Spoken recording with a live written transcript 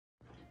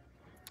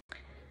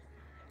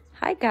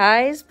Hi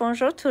guys,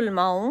 bonjour tout le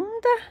monde.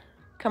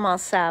 Comment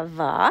ça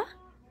va?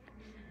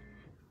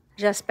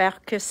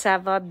 J'espère que ça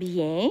va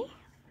bien.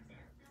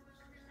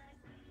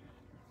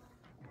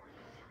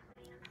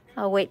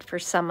 I'll wait for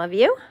some of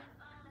you.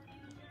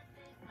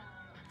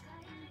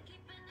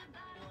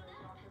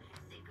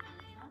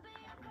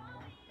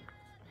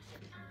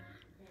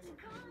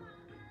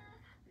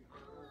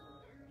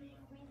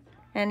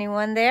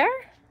 Anyone there?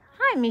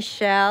 Hi,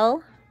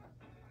 Michelle.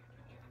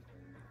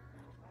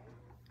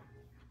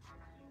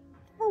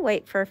 We'll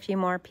wait for a few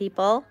more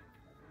people.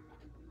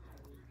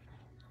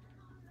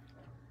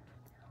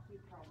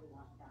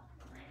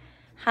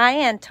 Hi,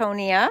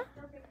 Antonia.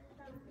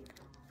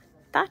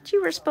 Thought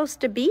you were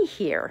supposed to be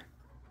here.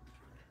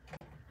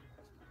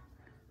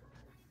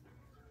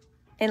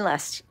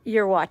 Unless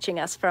you're watching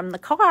us from the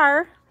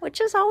car,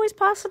 which is always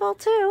possible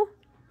too.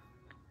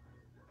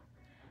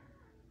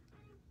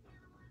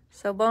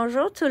 So,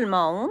 bonjour tout le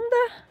monde.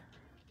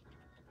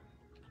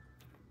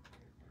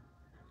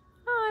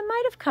 Oh, I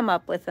might have come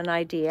up with an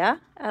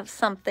idea of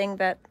something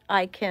that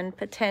I can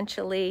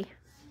potentially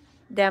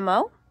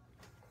demo.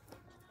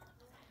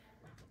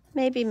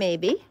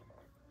 Maybe.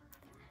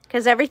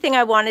 Because everything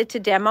I wanted to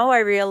demo, I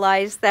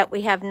realized that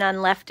we have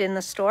none left in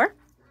the store.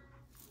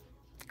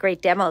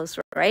 Great demos,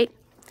 right?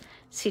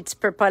 Si tu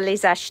peux pas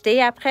les acheter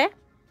après.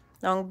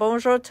 Donc,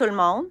 bonjour tout le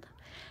monde.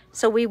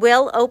 So we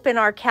will open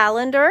our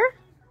calendar.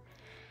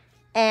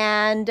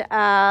 And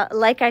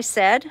like I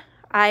said,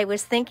 I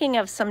was thinking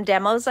of some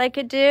demos I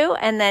could do.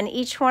 And then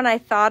each one I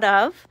thought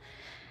of,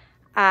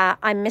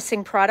 I'm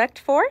missing product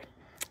for.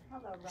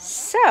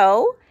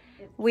 So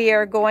we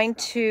are going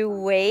to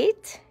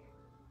wait.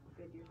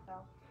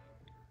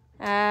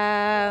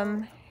 Jeanne,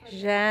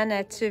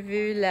 as-tu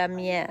vu la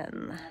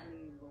mienne?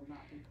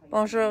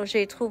 Bonjour,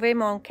 j'ai trouvé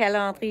mon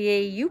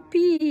calendrier.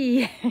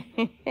 Youpi!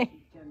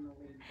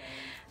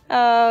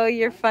 Oh,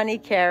 you're funny,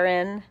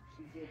 Karen.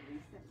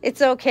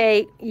 It's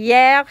okay.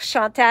 Hier,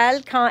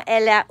 Chantal, quand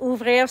elle a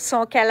ouvert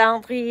son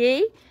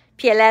calendrier,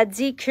 puis elle a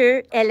dit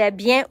qu'elle a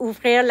bien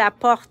ouvert la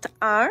porte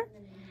 1,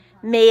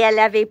 mais elle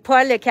n'avait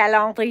pas le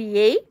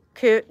calendrier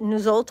que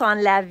nous autres, on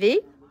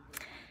l'avait.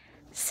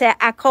 C'est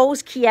à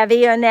cause qu'il y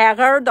avait une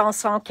erreur dans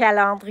son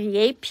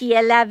calendrier, puis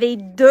elle avait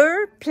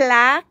 2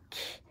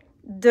 plaques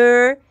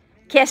de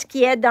qu'est-ce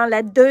qui est dans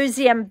la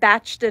deuxième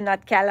batch de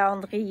notre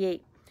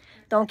calendrier.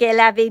 Donc,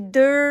 elle avait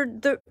deux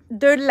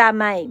de la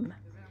même.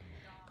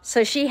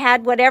 So she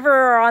had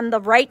whatever on the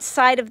right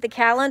side of the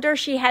calendar,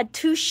 she had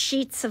 2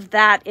 sheets of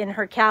that in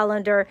her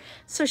calendar.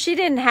 So she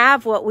didn't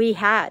have what we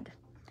had.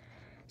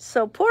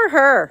 So poor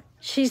her.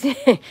 She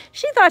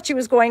thought she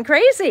was going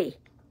crazy.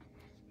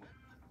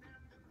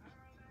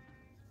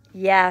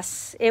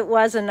 Yes, it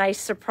was a nice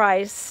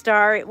surprise,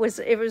 Star. It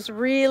was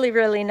really,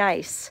 really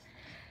nice.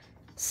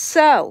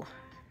 So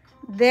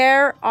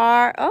there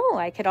are, oh,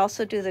 I could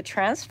also do the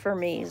transfer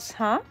me's,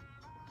 huh?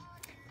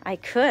 I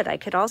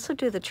could also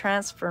do the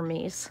transfer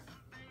me's.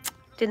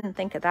 Didn't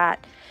think of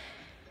that.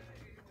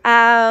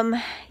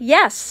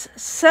 Yes,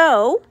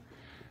 so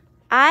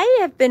I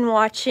have been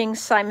watching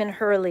Simon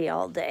Hurley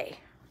all day.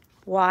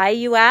 Why,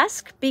 you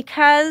ask?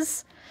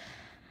 Because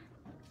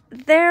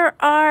there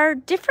are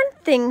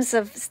different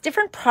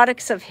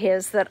products of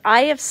his that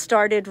I have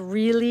started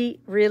really,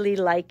 really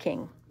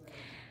liking.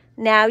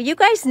 Now, you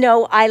guys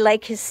know I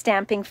like his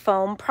stamping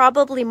foam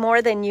probably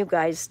more than you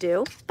guys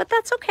do, but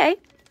that's okay.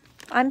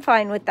 I'm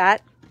fine with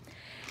that.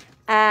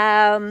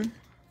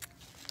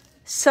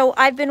 So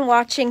I've been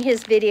watching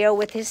his video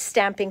with his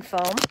stamping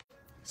foam.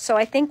 So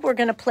I think we're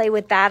going to play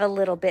with that a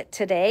little bit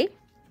today.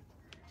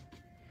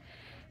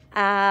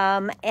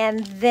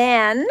 And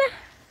then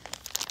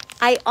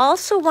I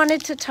also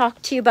wanted to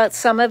talk to you about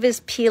some of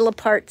his peel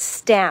apart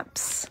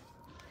stamps.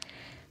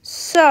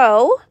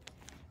 So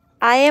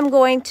I am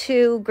going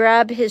to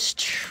grab his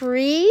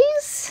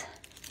trees.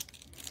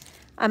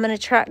 I'm going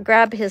to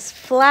grab his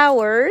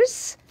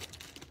flowers.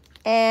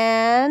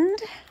 And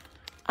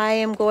I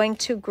am going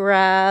to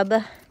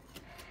grab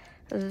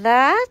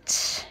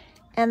that.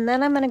 And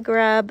then I'm going to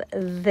grab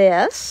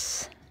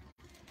this.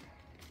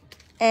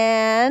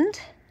 And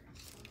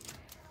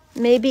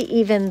maybe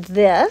even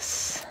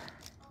this.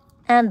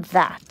 And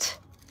that.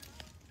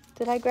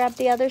 Did I grab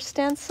the other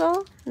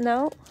stencil?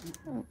 No?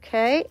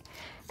 Okay.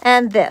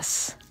 And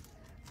this.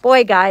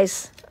 Boy,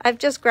 guys, I've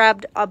just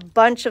grabbed a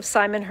bunch of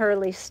Simon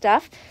Hurley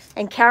stuff.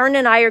 And Karen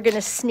and I are going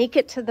to sneak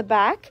it to the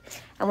back.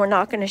 And we're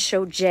not going to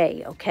show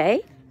Jay,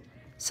 okay?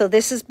 So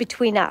this is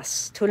between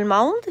us. Tout le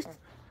monde,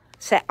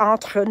 c'est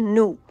entre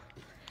nous.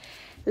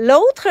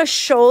 L'autre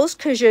chose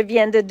que je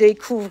viens de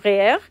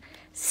découvrir,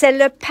 c'est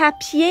le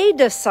papier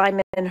de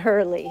Simon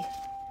Hurley.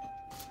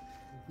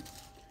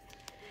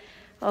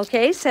 OK,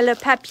 c'est le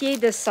papier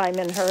de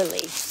Simon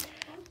Hurley.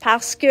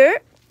 Parce que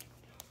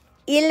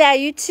il a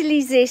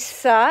utilisé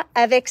ça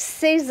avec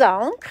ses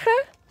encres.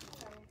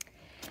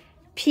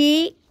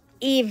 Puis,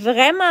 il est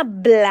vraiment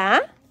blanc.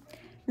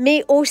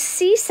 Mais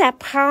aussi, ça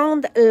prend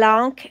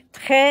l'encre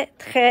très,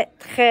 très,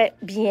 très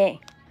bien.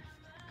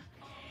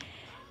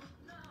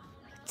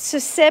 Tu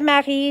sais,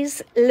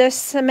 Maryse, la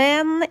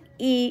semaine,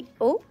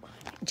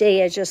 Jay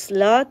est juste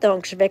là,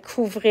 donc je vais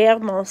couvrir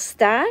mon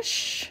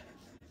stache.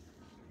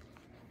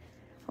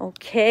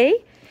 OK.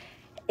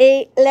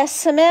 Et la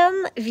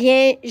semaine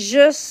vient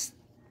juste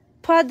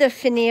pas de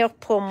finir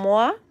pour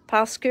moi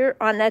parce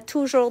qu'on a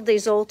toujours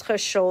des autres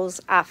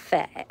choses à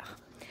faire.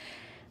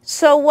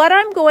 So what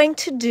I'm going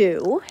to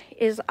do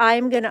is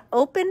I'm going to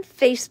open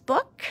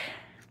Facebook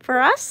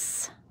for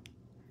us.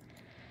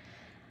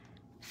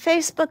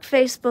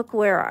 Facebook,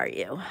 where are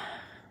you?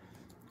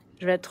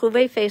 Je vais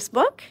trouver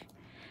Facebook.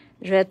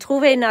 Je vais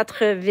trouver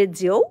notre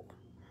vidéo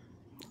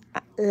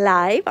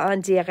live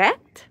en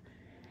direct.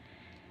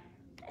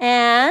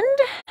 And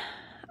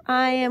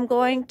I am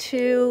going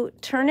to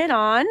turn it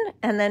on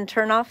and then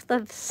turn off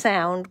the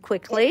sound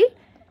quickly.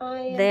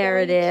 There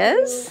it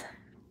is.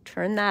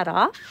 Turn that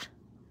off.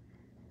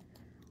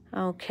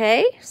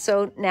 Okay,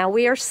 so now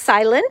we are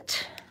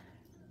silent.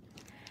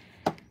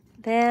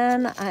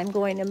 Then I'm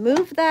going to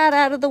move that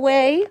out of the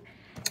way.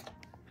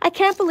 I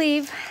can't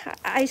believe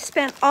I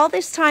spent all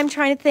this time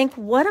trying to think,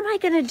 what am I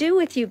going to do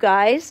with you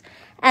guys?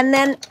 And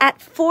then at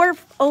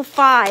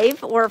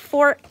 4:05 or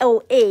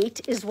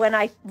 4:08 is when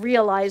I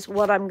realize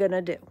what I'm going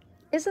to do.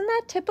 Isn't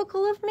that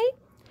typical of me?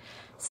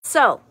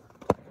 So,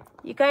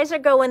 you guys are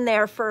going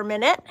there for a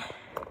minute.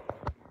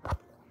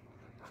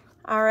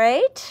 All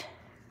right.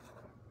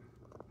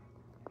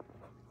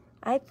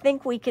 I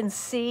think we can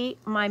see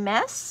my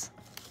mess.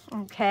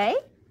 Okay.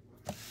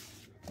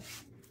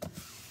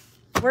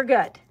 We're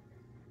good.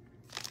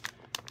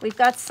 We've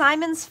got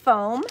Simon's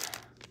foam.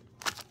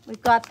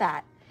 We've got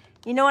that.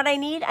 You know what I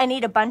need? I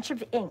need a bunch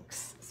of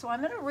inks. So I'm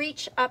going to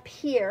reach up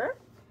here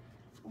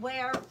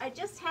where I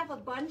just have a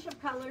bunch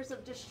of colors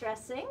of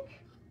distress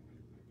ink.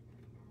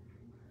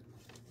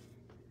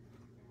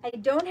 I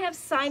don't have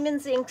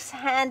Simon's inks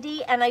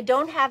handy and I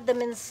don't have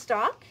them in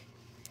stock.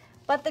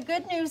 But the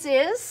good news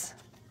is,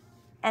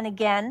 and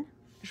again,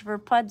 je veux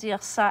pas dire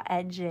ça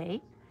à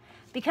Jay,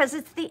 because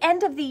it's the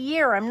end of the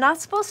year. I'm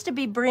not supposed to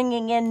be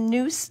bringing in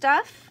new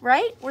stuff,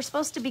 right? We're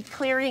supposed to be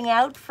clearing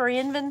out for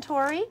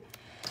inventory.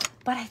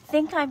 But I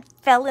think I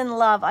fell in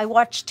love. I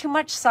watched too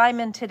much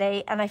Simon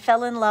today, and I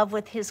fell in love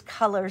with his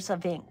colors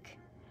of ink.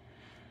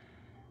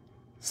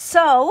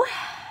 So,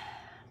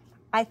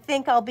 I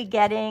think I'll be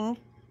getting,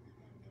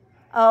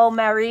 oh,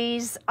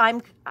 Marie's,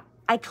 I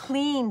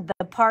cleaned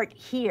the part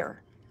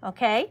here,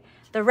 okay?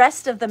 The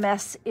rest of the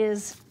mess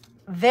is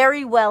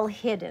very well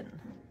hidden.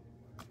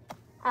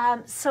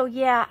 So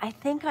yeah, I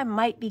think I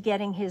might be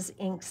getting his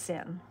inks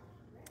in.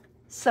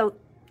 So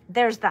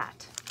there's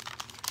that.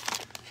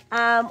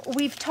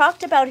 We've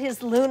talked about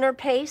his lunar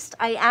paste.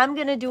 I am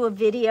going to do a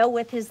video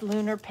with his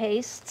lunar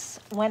pastes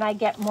when I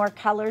get more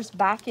colors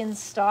back in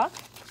stock.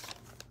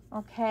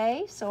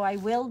 Okay, so I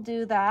will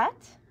do that.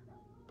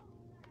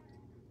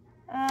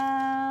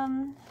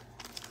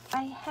 I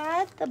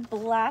had the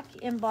black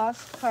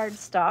embossed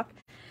cardstock.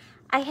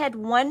 I had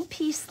one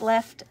piece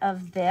left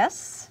of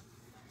this.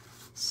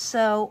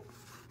 So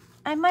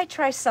I might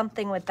try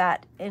something with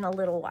that in a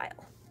little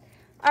while.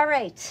 All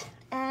right,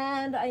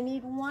 and I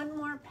need one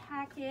more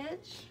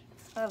package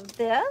of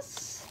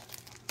this,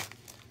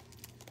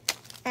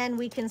 and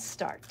we can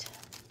start.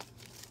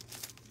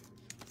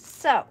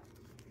 So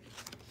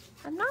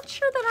I'm not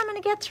sure that I'm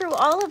going to get through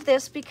all of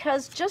this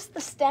because just the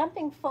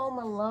stamping foam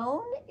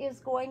alone is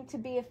going to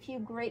be a few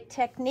great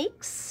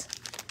techniques.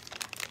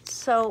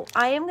 So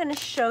I am going to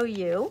show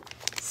you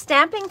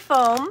stamping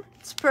foam.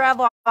 Tu peux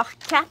avoir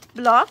 4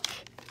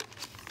 blocs,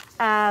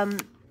 3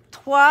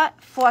 x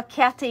 4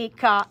 et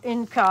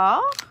un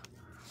quart,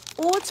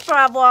 ou tu peux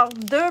avoir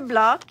 2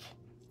 blocs,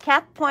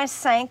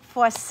 4.5 x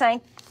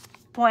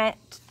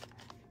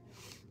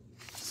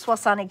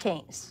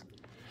 5.75.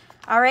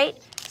 All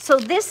right, so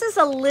this is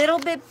a little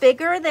bit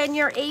bigger than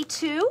your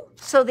A2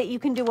 so that you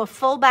can do a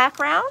full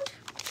background.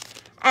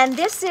 And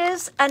this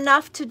is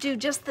enough to do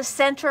just the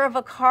center of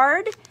a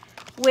card,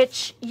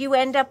 which you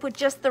end up with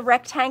just the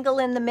rectangle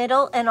in the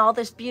middle and all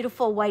this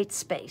beautiful white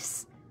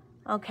space.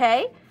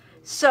 Okay,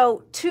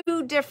 so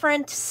 2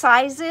 different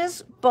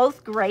sizes,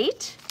 both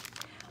great.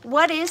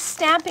 What is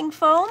stamping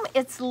foam?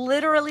 It's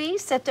literally,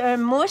 c'est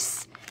un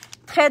mousse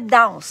très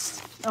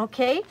dense.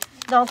 Okay,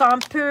 donc on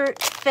peut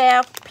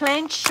faire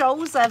plein de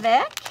choses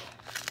avec.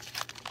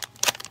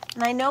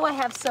 And I know I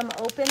have some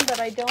open, but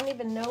I don't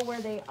even know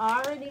where they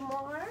are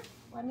anymore.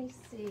 Let me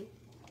see.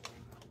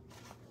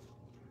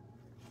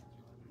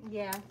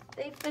 Yeah,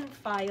 they've been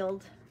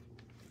filed.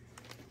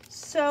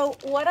 So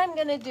what I'm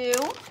going to do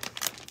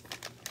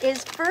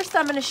is first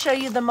I'm going to show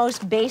you the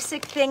most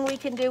basic thing we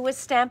can do with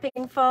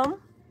stamping foam.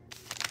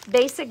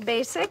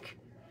 Basic.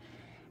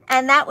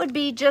 And that would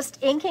be just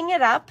inking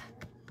it up.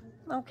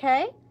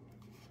 Okay.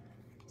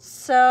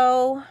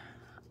 So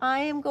I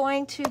am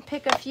going to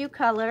pick a few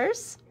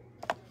colors.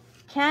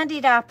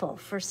 Candied apple.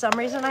 For some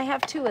reason I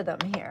have 2 of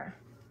them here.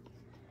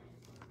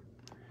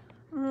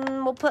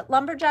 We'll put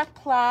lumberjack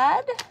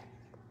plaid.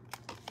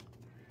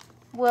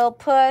 We'll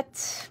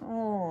put,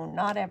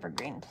 not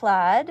evergreen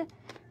plaid.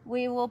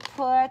 We will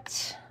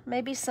put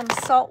maybe some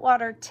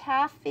saltwater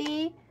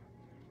taffy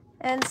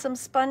and some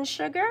spun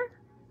sugar.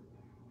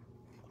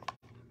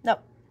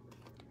 Nope,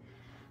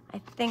 I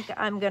think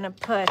I'm going to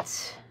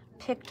put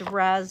picked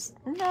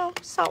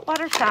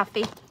saltwater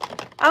taffy.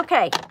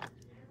 Okay,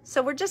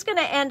 so we're just going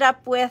to end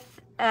up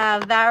with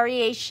a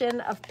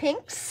variation of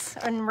pinks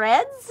and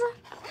reds.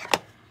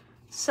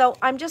 So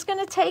I'm just going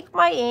to take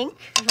my ink,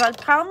 je vais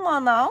prendre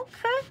mon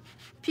encre,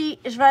 puis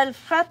je vais le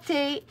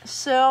frotter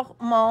sur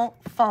mon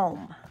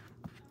foam.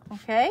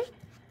 OK?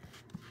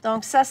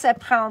 Donc ça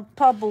prend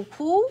pas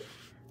beaucoup,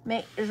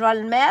 mais je vais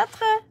le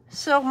mettre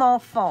sur mon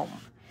foam.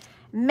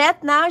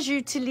 Maintenant,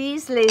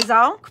 j'utilise les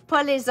encres,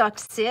 pas les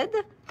oxydes.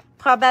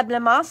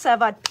 Probablement, ça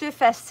va être plus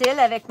facile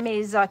avec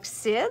mes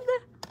oxydes.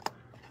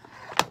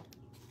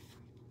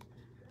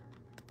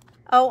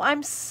 Oh,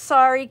 I'm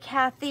sorry,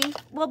 Kathy.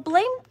 Well,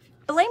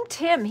 blame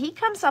Tim. He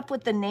comes up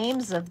with the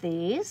names of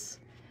these.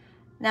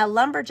 Now,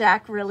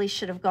 Lumberjack really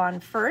should have gone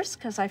first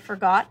because I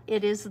forgot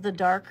it is the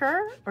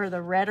darker or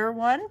the redder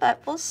one,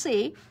 but we'll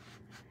see.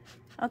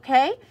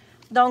 OK?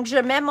 Donc,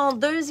 je mets mon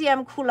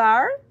deuxième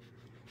couleur.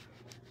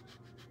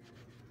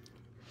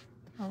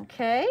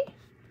 Okay.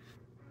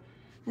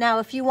 Now,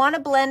 if you want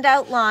to blend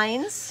out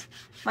lines,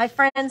 my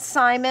friend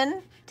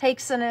Simon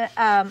takes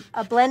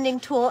a blending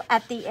tool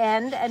at the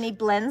end and he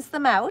blends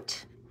them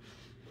out.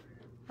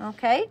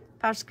 Okay.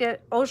 Parce que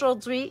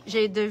aujourd'hui,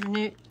 j'ai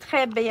devenu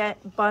très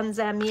bonnes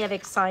amies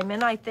avec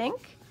Simon, I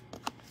think.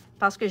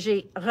 Parce que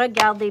j'ai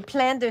regardé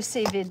plein de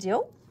ses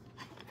vidéos.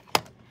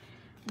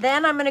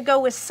 Then I'm going to go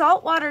with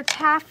saltwater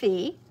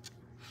taffy,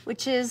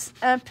 which is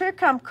un peu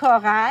comme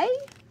corail,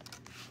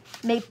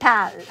 mais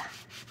pâle.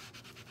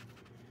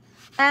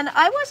 And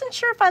I wasn't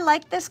sure if I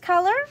liked this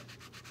color.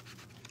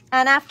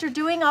 And after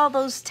doing all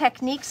those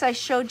techniques I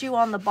showed you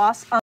on the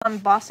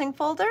embossing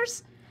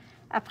folders,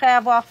 après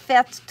avoir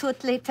fait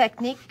toutes les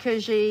techniques que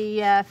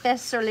j'ai faites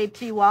sur les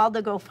plioirs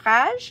de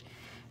gaufrage,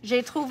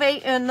 j'ai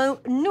trouvé une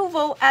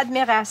nouvelle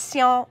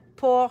admiration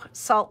pour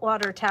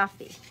saltwater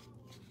taffy.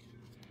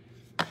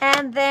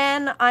 And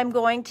then I'm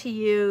going to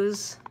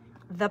use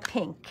the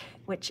pink,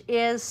 which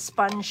is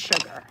spun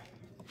sugar.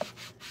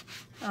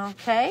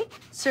 OK?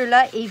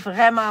 Celui-là est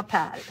vraiment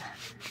pâle.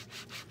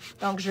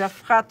 Donc, je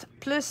frotte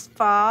plus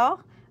fort.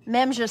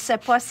 Même, je ne sais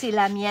pas si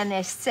la mienne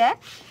est sec.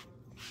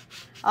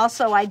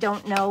 Also, I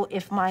don't know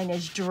if mine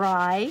is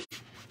dry.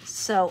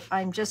 So,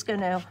 I'm just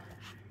going to...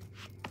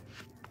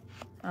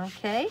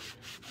 OK?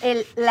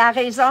 Et la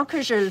raison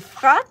que je le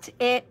frotte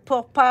est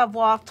pour ne pas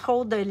avoir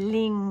trop de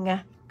lignes.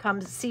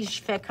 Comme si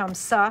je fais comme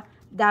ça,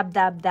 dab,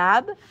 dab,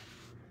 dab.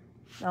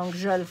 Donc,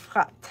 je le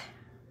frotte.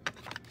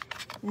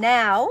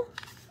 Now...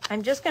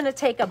 I'm just going to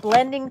take a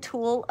blending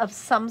tool of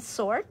some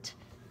sort.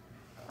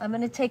 I'm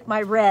going to take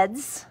my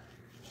reds,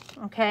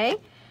 okay?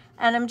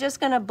 And I'm just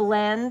going to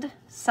blend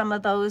some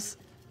of those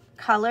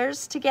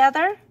colors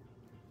together.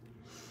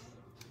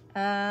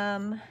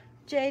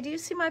 Jay, do you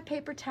see my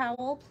paper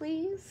towel,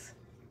 please?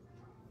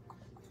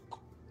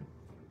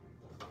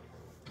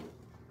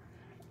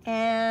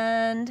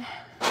 And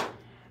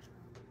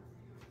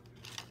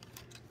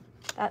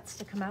that's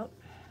to come out.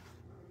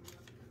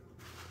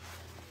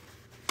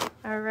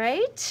 All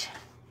right.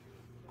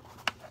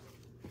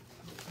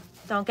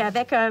 Donc,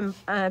 avec un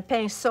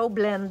pinceau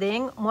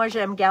blending, moi,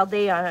 j'aime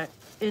garder un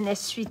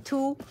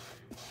essuie-tout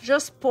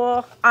juste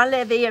pour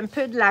enlever un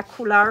peu de la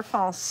couleur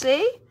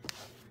foncée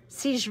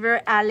si je veux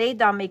aller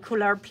dans mes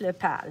couleurs plus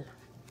pâles.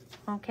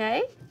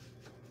 Okay?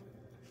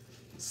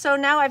 So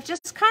now I've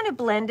just kind of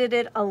blended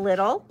it a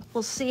little.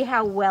 We'll see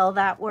how well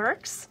that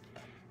works.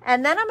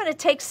 And then I'm going to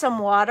take some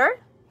water.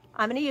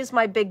 I'm going to use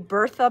my big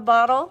Bertha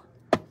bottle.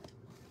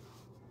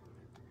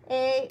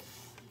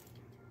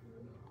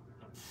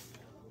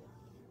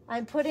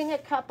 I'm putting a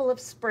couple of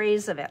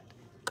sprays of it,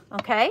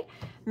 okay?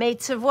 Mais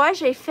tu vois,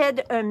 j'ai fait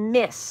un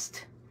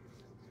mist.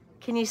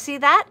 Can you see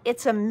that?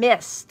 It's a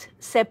mist.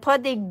 C'est pas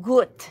des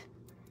gouttes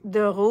de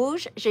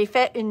rouge. J'ai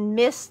fait une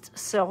mist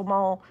sur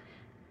mon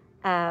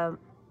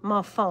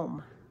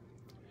foam.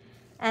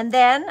 And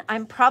then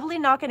I'm probably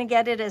not going to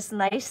get it as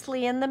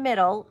nicely in the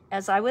middle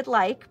as I would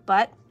like,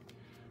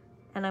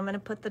 and I'm going to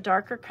put the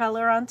darker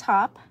color on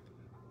top.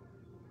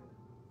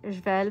 Je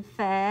vais le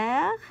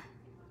faire.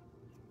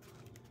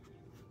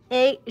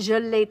 Et je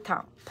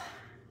l'étampe.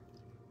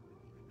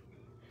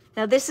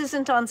 Now, this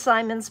isn't on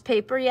Simon's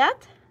paper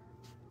yet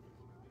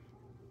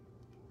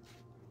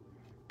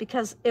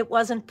because it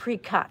wasn't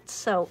pre-cut.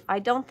 So I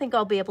don't think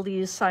I'll be able to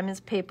use Simon's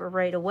paper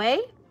right away.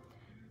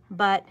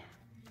 But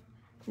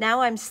now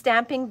I'm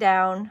stamping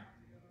down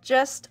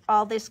just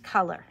all this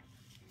color.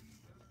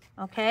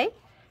 OK?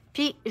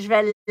 Puis, je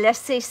vais le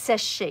laisser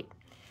sécher.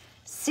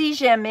 Si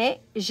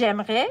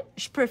j'aimerais,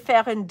 je peux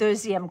faire une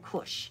deuxième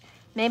couche.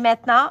 Mais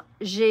maintenant,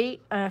 j'ai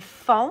un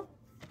fond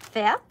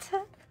fait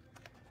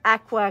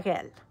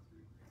aquarelle.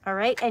 All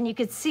right? And you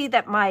could see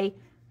that my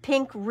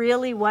pink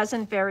really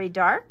wasn't very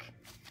dark.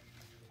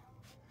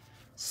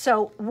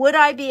 So would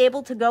I be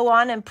able to go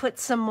on and put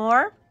some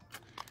more?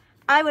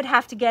 I would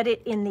have to get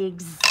it in the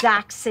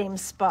exact same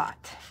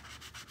spot.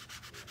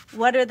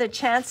 What are the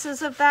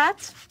chances of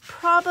that?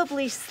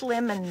 Probably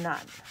slim and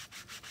none.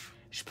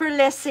 Je peux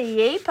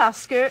l'essayer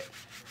parce que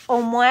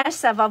au moins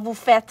ça va vous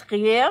faire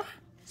rire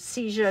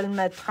si je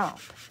me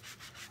trompe.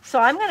 So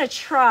I'm going to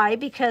try,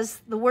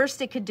 because the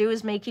worst it could do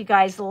is make you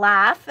guys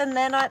laugh, and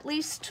then at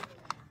least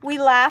we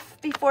laugh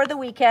before the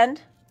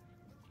weekend.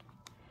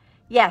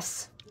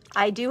 Yes,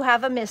 I do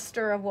have a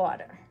mister of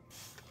water.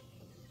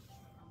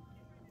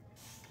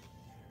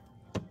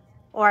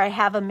 Or I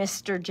have a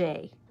Mr.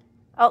 J.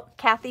 Oh,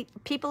 Kathy,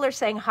 people are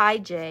saying hi,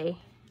 Jay.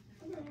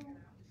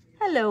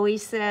 Hello, he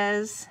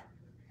says.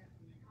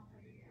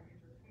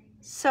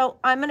 So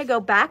I'm going to go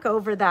back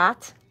over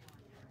that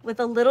with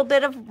a little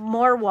bit of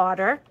more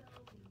water.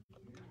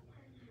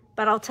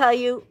 But I'll tell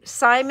you,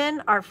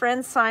 Simon, our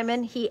friend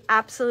Simon, he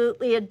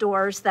absolutely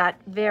adores that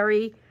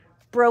very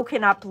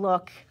broken up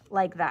look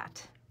like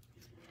that.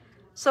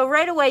 So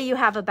right away you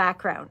have a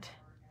background.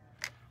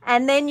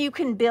 And then you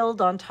can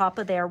build on top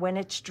of there when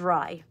it's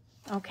dry.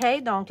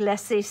 Okay, donc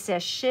laissez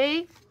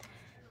sécher.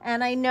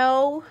 And I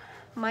know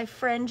my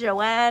friend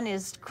Joanne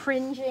is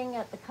cringing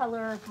at the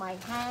color of my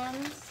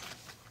hands.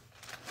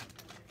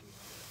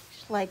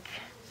 She's like,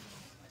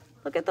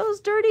 look at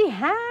those dirty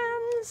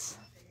hands.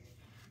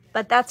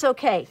 But that's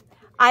okay.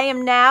 I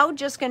am now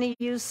just going to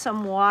use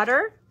some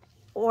water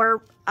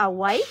or a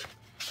wipe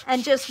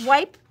and just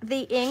wipe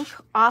the ink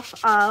off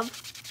of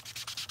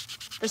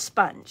the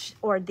sponge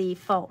or the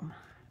foam.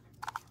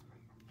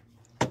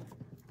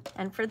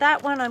 And for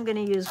that one, I'm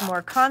going to use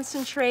more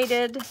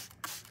concentrated,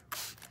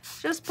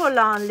 just pour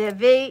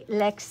l'enlever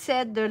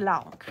l'excès de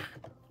l'encre.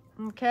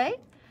 Okay?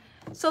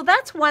 So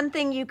that's one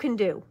thing you can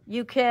do.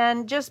 You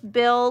can just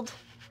build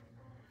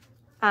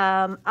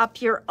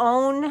up your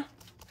own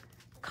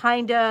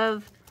kind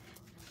of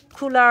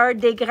couleur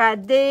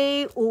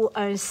dégradée ou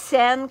un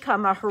scène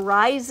comme un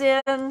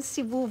horizon,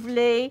 si vous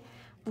voulez.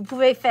 Vous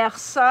pouvez faire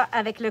ça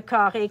avec le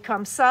carré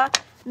comme ça,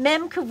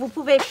 même que vous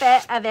pouvez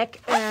faire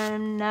avec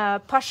un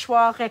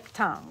pochoir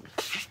rectangle.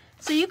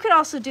 So you could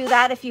also do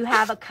that if you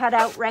have a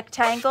cutout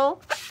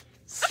rectangle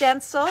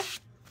stencil.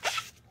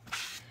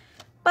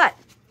 But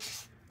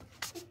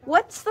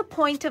what's the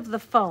point of the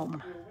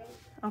foam?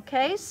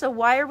 Okay, so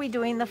why are we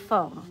doing the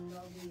foam?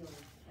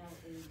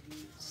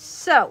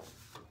 So,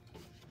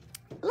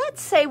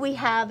 let's say we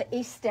have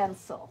a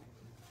stencil.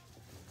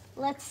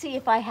 Let's see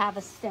if I have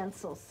a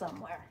stencil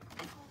somewhere.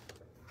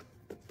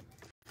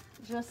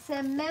 Je ne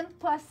sais même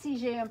pas si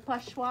j'ai un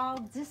pochoir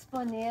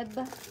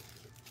disponible,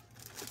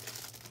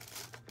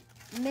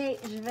 mais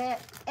je vais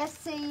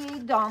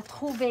essayer d'en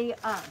trouver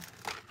un.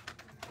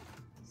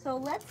 So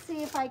let's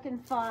see if I can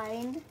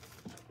find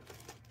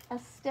a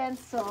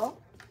stencil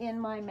in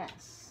my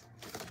mess.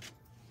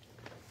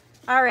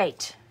 All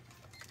right.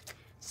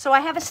 So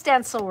I have a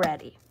stencil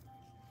ready.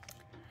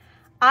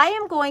 I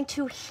am going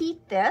to heat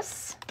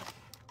this.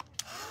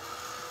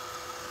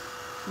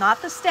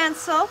 Not the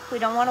stencil. We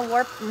don't want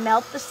to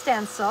melt the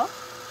stencil.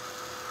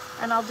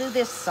 And I'll do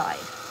this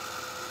side.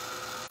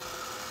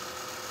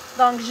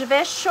 Donc, je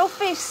vais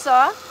chauffer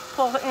ça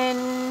pour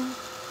une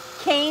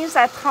 15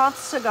 à 30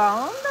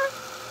 secondes.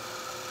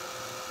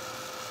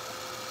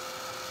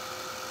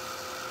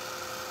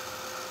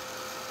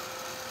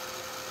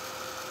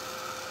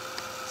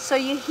 So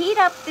you heat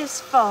up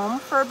this foam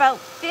for about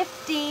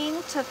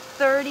 15 to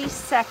 30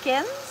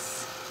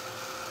 seconds.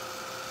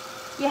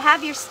 You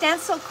have your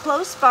stencil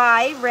close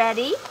by,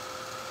 ready.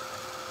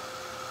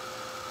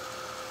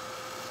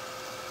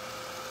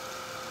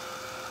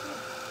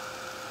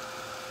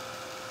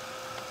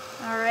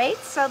 All right,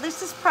 so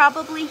this is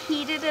probably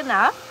heated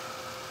enough.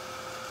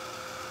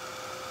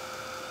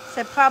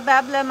 C'est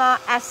probablement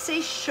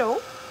assez chaud.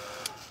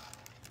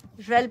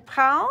 Je vais le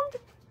prendre,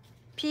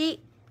 puis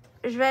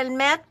je vais le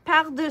mettre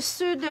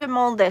par-dessus de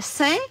mon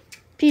dessin,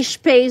 puis je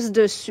pèse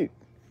dessus.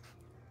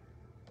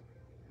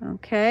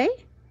 Okay.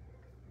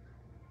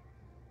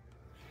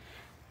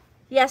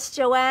 Yes,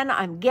 Joanne,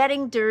 I'm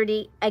getting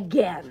dirty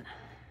again.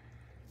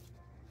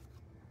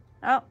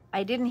 Oh,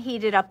 I didn't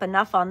heat it up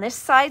enough on this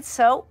side,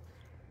 so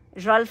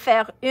je vais le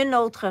faire une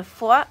autre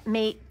fois,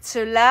 mais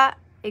cela,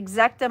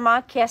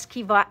 exactement, qu'est-ce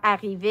qui va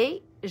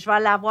arriver? Je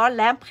vais avoir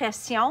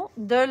l'impression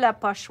de la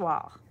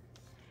pochoir.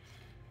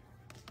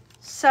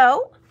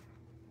 So,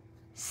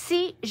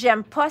 si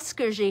j'aime pas ce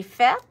que j'ai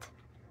fait,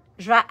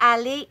 je vais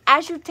aller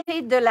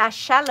ajouter de la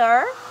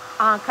chaleur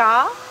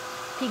encore,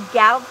 puis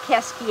garde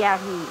qu'est-ce qui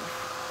arrive.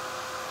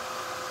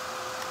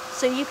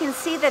 So you can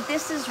see that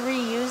this is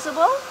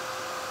reusable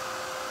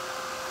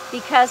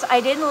because I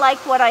didn't like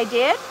what I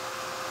did.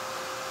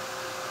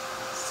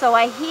 So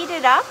I heat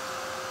it up,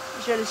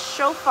 je le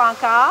chauffe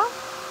encore,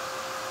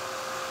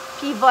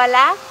 puis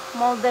voilà,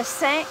 mon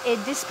dessin est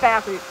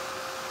disparu.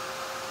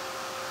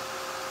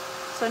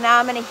 So now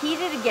I'm going to heat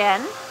it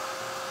again.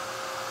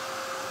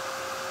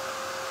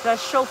 Je vais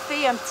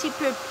chauffer un petit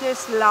peu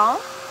plus long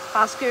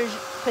parce que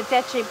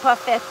peut-être j'ai pas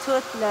fait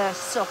toute la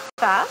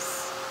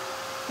surface.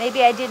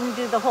 Maybe I didn't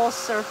do the whole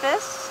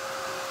surface.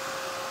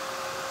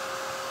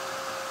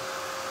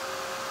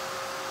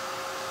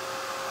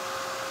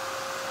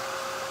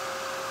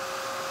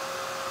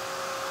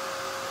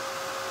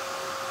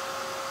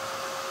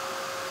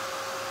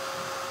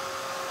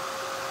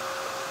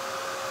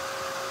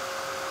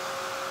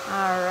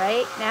 All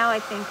right, now I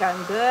think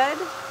I'm good.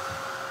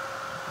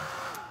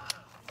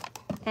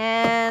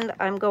 And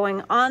I'm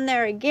going on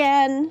there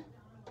again.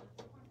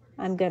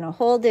 I'm going to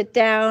hold it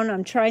down.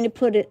 I'm trying to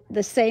put it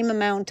the same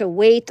amount of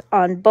weight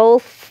on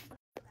both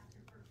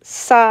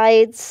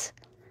sides.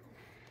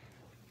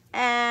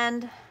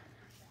 And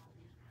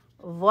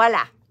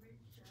voila.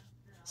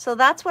 So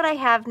that's what I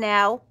have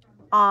now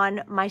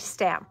on my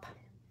stamp.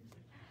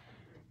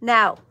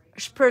 Now,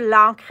 je peux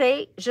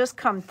l'ancrer juste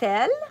comme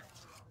tel,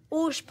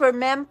 ou je peux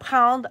même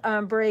prendre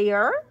un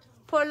brayer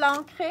pour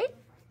l'ancrer.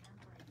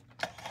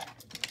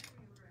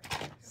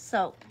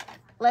 So,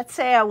 let's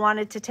say I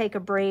wanted to take a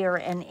brayer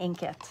and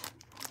ink it.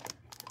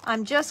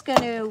 I'm just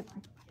going to,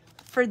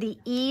 for the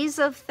ease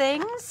of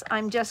things,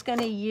 I'm just going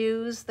to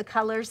use the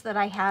colors that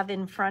I have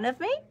in front of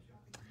me.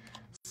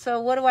 So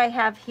what do I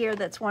have here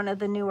that's one of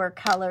the newer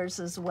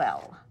colors as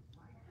well?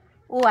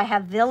 Oh, I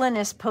have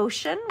Villainous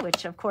Potion,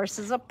 which of course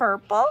is a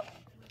purple.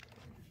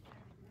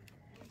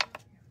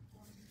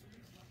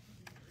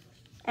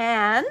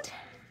 And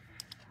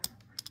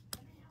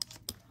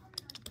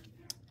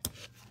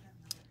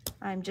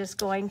I'm just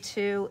going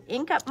to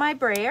ink up my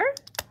brayer.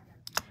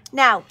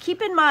 Now,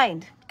 keep in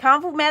mind,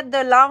 quand vous mettez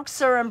de l'encre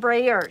sur un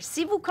brayer,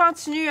 si vous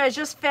continuez à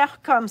juste faire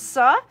comme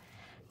ça,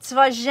 tu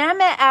vas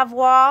jamais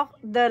avoir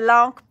de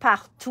l'encre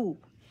partout.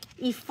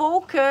 Il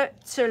faut que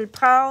tu le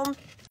prennes.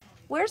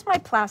 Where's my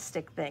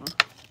plastic thing?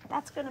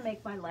 That's going to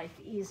make my life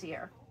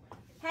easier.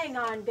 Hang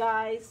on,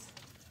 guys.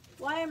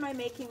 Why am I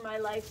making my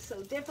life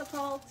so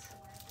difficult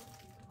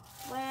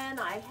when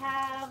I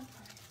have...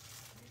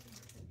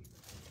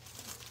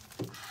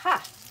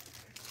 Ha!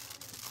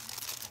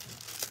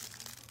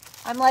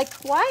 I'm like,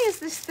 why is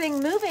this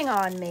thing moving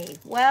on me?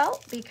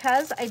 Well,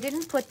 because I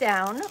didn't put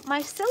down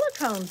my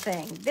silicone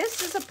thing.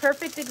 This is a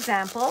perfect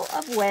example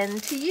of when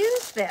to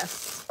use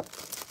this,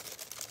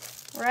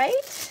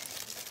 right?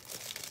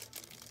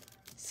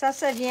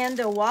 Ça vient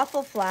de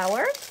waffle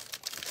flour.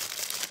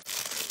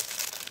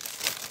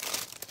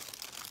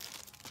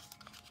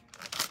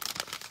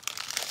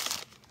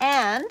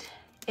 And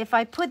if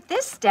I put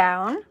this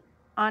down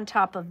on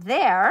top of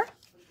there,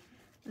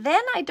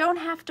 then I don't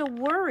have to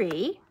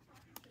worry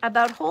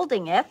about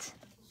holding it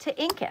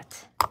to ink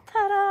it.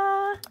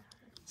 Ta-da!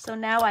 So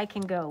now I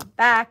can go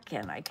back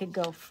and I can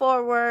go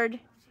forward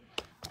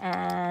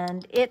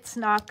and it's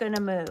not going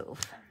to move.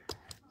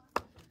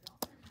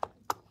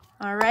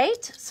 All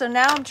right, so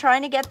now I'm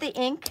trying to get the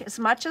ink as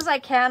much as I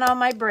can on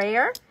my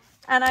brayer,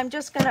 and I'm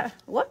just going to,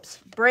 whoops,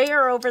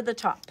 brayer over the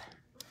top.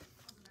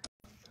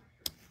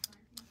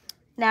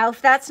 Now,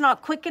 if that's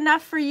not quick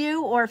enough for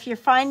you, or if you're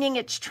finding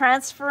it's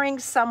transferring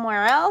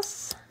somewhere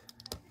else,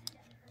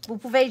 vous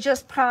pouvez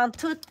juste prendre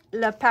tout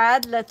le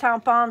pad, le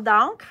tampon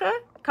d'encre,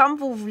 comme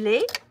vous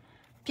voulez,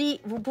 puis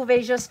vous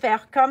pouvez juste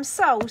faire comme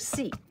ça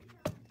aussi.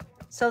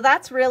 So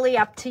that's really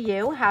up to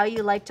you, how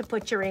you like to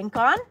put your ink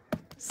on.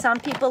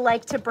 Some people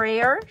like to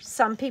brayer,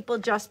 some people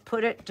just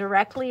put it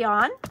directly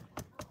on.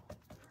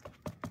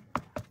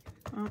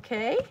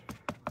 Okay.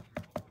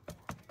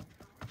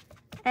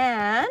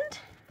 And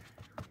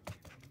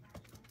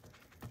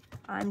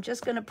I'm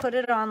just going to put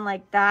it on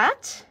like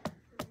that.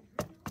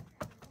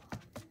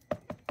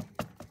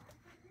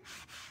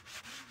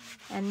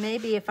 And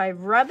maybe if I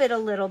rub it a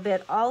little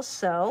bit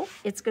also,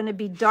 it's going to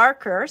be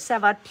darker.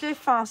 Ça va être plus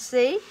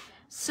foncé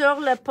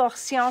sur la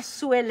portion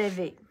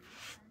sous-élevée.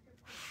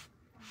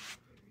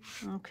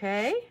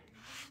 Okay.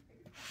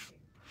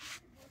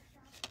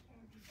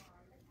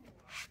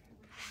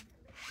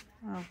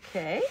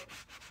 Okay.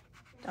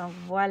 Donc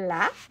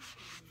voilà.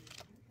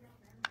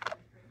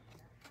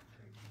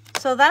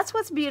 So that's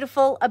what's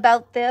beautiful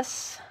about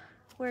this.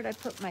 Where did I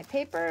put my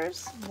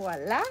papers?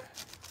 Voila.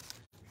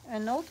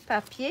 Un autre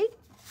papier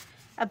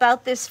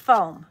about this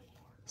foam.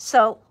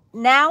 So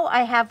now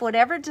I have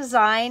whatever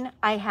design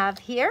I have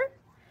here.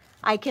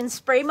 I can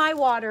spray my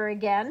water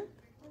again.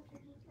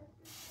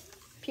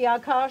 Puis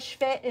encore, je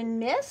fais une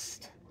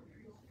mist.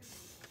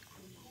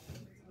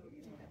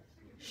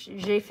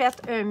 J'ai fait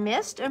un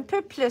mist, un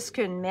peu plus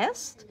qu'une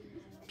mist.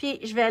 Puis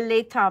je vais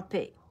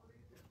l'étamper.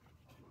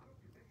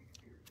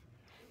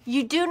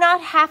 You do not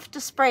have to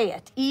spray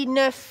it. Il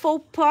ne faut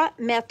pas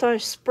mettre un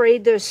spray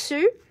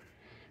dessus.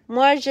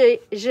 Moi,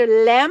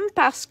 je l'aime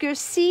parce que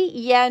s'il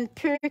y a un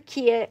peu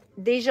qui est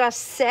déjà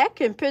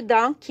sec, un peu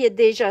d'encre qui est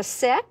déjà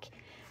sec,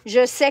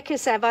 je sais que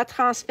ça va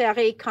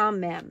transférer quand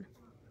même.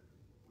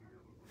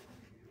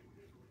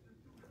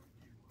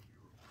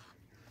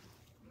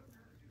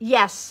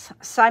 Yes,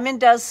 Simon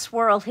does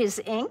swirl his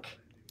ink.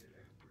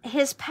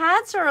 His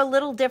pads are a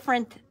little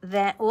different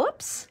than,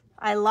 oops,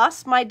 I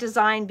lost my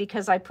design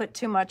because I put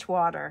too much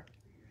water.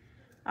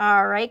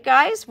 All right,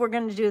 guys, we're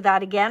going to do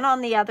that again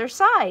on the other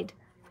side.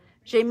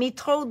 J'ai mis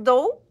trop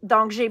d'eau,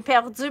 donc j'ai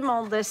perdu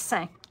mon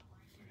dessin.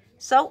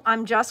 So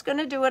I'm just going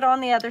to do it on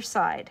the other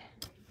side.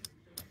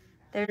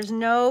 There's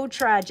no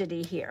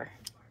tragedy here.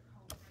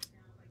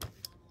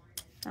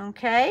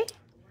 Okay?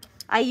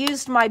 I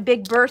used my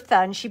Big Bertha,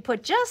 and she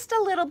put just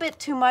a little bit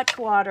too much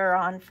water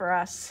on for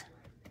us.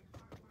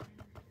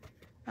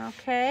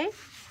 Okay?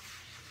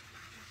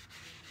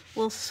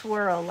 We'll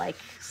swirl like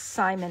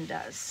Simon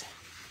does.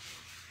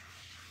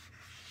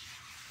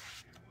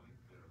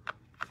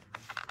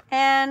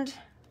 And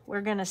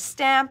we're going to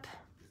stamp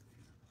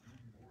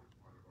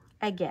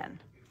again.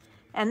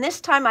 And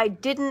this time I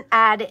didn't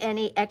add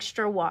any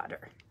extra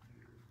water.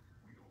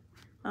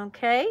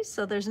 Okay,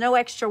 so there's no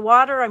extra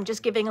water. I'm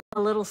just giving a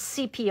little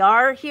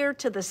CPR here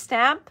to the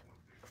stamp.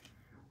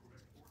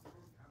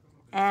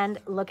 And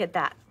look at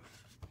that.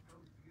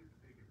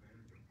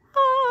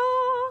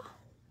 Oh,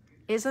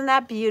 isn't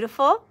that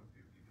beautiful?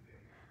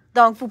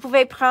 Donc, vous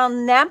pouvez prendre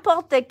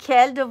n'importe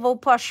quel de vos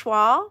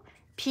pochoirs,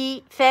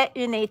 puis faire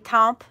une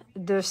étampe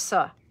de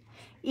ça.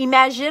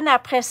 Imagine,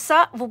 après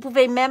ça, vous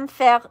pouvez même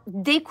faire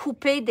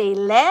découper des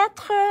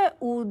lettres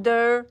ou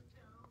de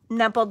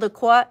n'importe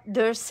quoi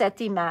de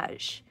cette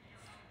image.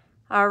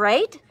 All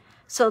right?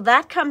 So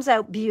that comes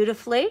out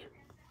beautifully.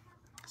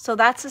 So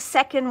that's a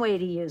second way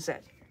to use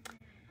it.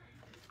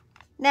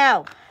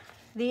 Now,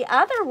 the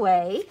other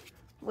way,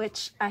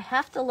 which I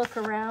have to look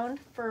around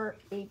for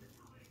a...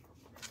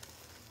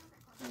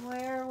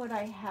 Where would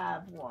I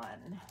have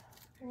one?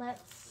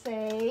 Let's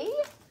say,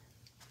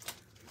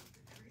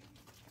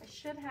 I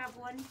should have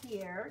one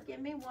here. Give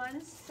me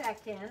 1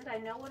 second. I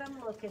know what I'm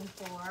looking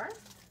for,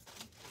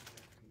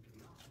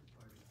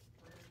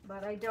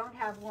 but I don't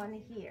have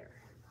one here.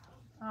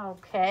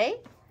 Okay,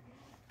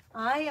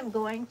 I am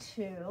going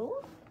to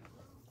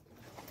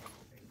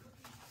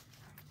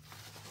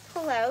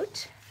pull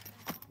out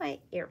my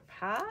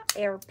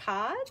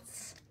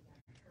AirPods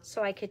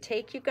so I could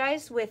take you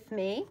guys with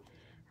me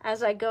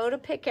as I go to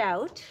pick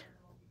out.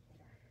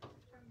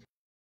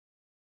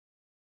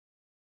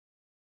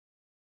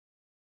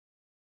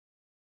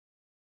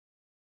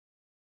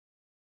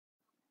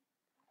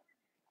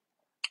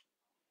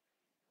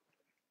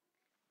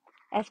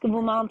 Est-ce que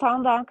vous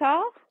m'entendez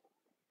encore?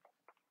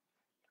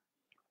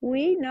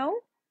 Oui, no?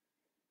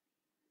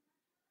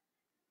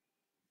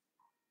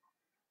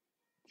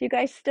 Do you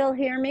guys still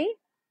hear me?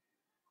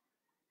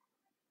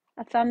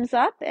 A thumbs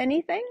up,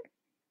 anything?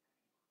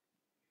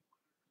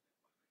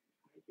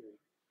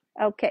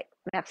 OK,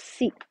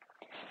 merci.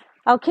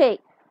 OK,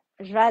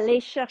 je vais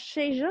aller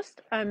chercher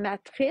juste un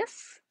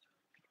matrice.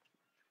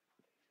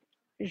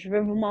 Je vais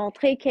vous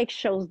montrer quelque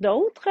chose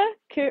d'autre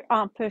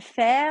qu'on peut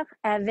faire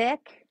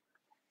avec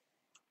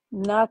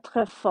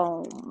notre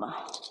foam.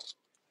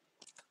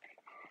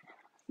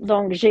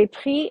 Donc, j'ai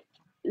pris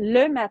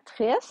le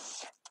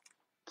matrice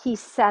qui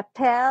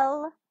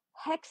s'appelle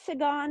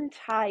Hexagon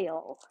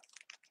Tile.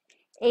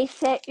 Et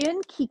c'est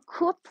une qui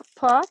coupe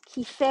pas,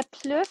 qui fait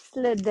plus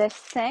le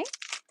dessin.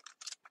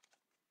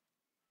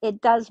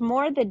 It does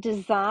more the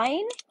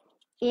design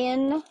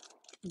in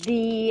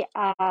the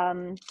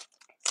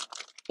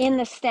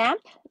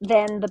stamp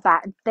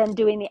than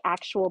doing the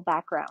actual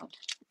background.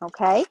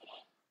 Okay,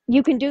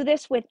 you can do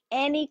this with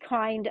any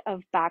kind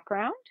of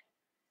background.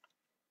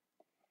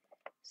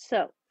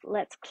 So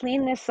let's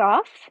clean this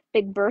off.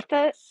 Big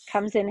Bertha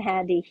comes in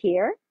handy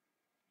here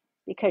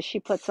because she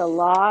puts a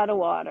lot of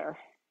water.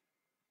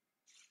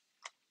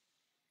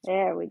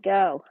 There we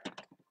go.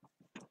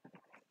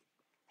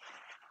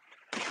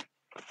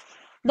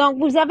 Donc,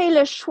 vous avez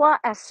le choix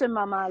à ce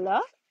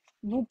moment-là.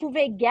 Vous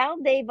pouvez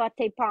garder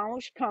votre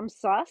éponge comme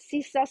ça.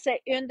 Si ça,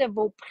 c'est une de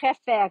vos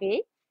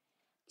préférées,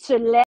 tu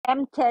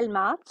l'aimes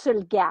tellement, tu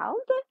le gardes.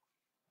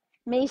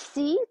 Mais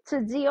si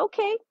tu dis, OK,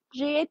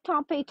 j'ai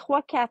étampé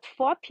 3-4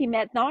 fois, puis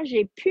maintenant,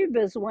 j'ai plus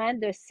besoin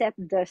de cette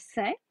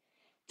dessin,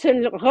 tu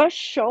le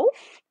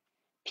réchauffes,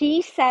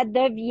 puis ça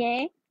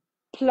devient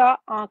plat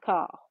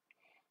encore.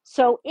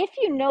 So, if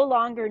you no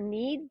longer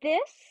need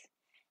this,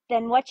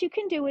 then what you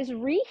can do is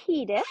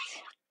reheat it,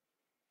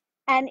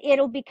 and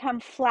it'll become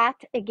flat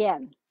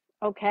again,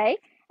 okay?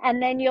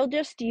 And then you'll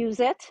just use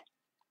it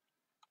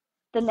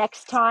the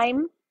next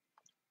time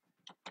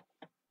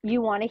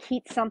you want to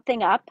heat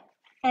something up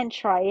and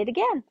try it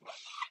again.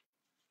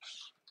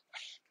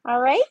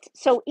 All right,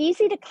 so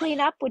easy to clean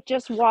up with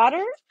just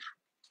water.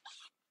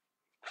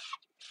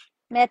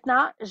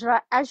 Maintenant, je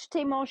vais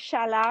ajouter mon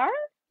chaleur.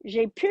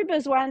 J'ai plus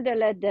besoin de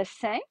le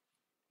dessin.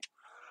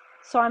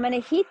 So I'm going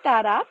to heat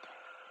that up.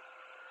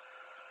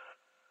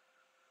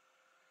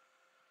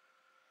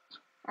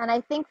 And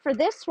I think for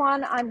this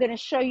one, I'm going to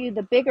show you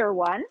the bigger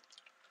one.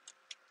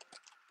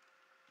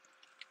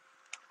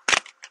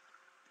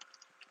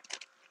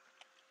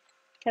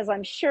 Because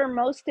I'm sure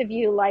most of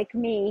you, like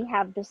me,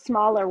 have the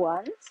smaller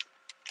ones.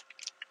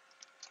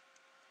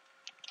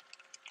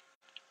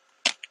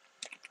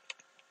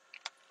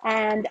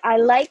 And I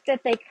like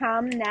that they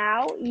come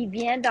now. Ils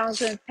viennent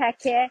dans un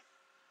paquet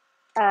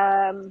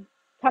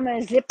comme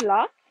un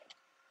Ziploc.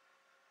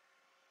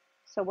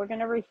 So we're going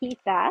to reheat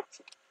that.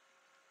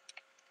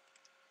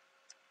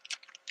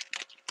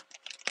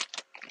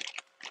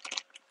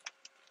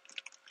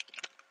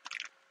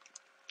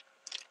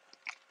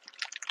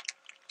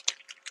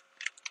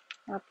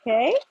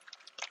 OK.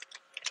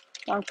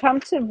 Donc, comme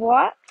tu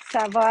vois,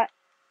 ça va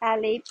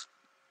aller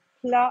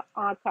plat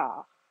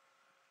encore.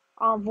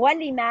 On voit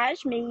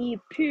l'image, mais il n'est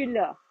plus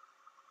là.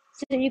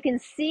 So you can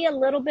see a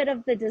little bit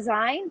of the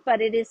design,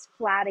 but it is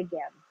flat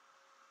again.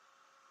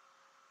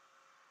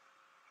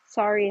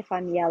 Sorry if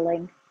I'm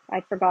yelling.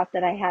 I forgot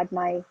that I had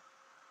my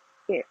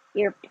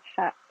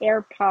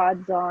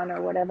AirPods on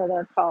or whatever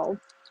they're called.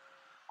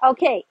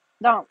 OK,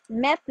 donc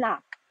maintenant,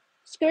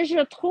 ce que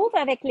je trouve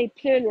avec les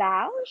plus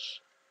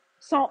larges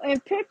sont un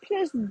peu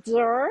plus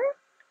durs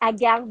à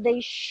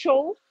garder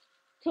chaud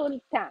tout le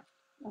temps.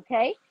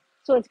 OK,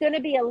 so it's going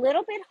to be a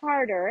little bit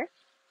harder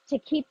to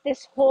keep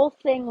this whole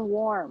thing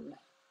warm.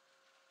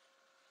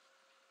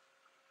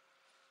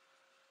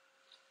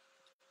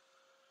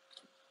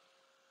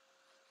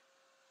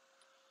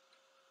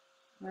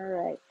 All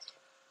right.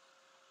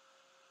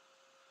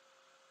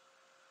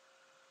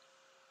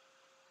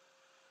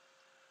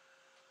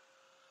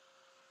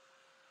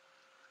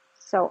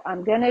 So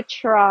I'm going to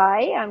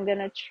try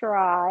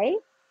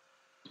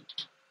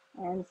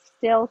and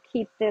still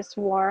keep this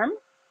warm.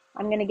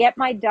 I'm going to get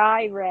my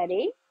dye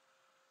ready.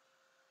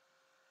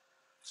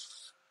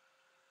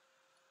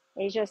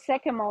 Et je sais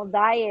que mon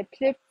dye est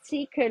plus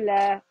petit que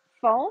le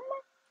foam,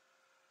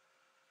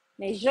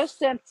 mais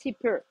juste un petit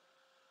peu.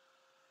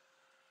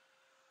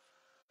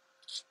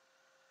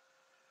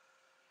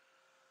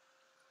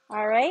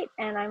 All right,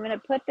 and I'm going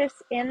to put this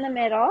in the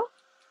middle,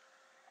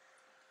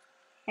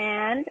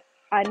 and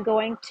I'm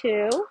going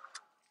to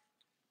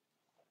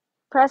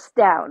press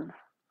down,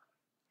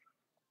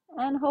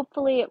 and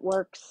hopefully it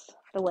works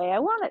the way I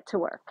want it to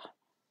work.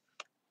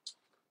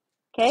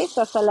 OK,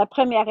 ça c'est le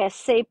premier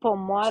essai pour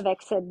moi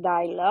avec cette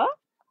dye-là.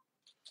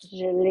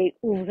 Je l'ai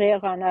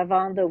ouvrir en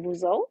avant de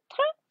vous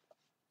autres.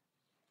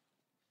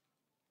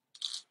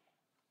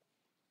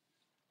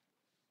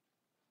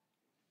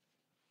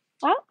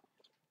 Ah,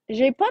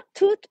 j'ai pas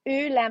tout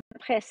eu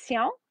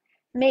l'impression,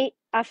 mais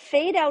a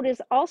fade out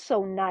is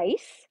also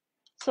nice.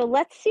 So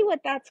let's see what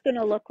that's going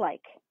to look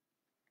like.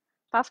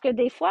 Parce que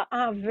des fois,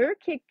 on veut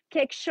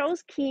quelque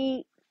chose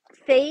qui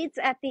fades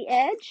at the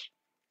edge,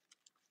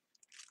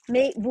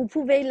 mais vous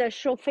pouvez le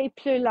chauffer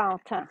plus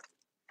longtemps.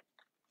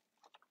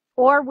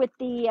 Or with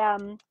the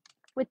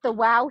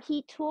wow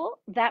heat tool,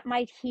 that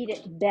might heat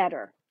it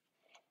better.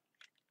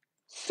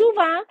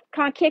 Souvent,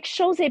 quand quelque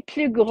chose est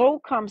plus gros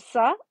comme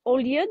ça, au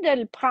lieu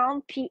de le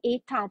prendre puis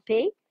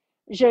étamper,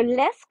 je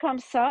laisse comme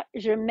ça,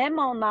 je mets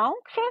mon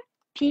encre,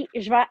 puis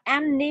je vais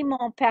amener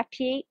mon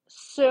papier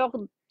sur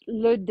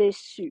le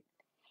dessus.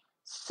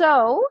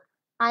 So,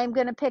 I'm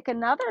going to pick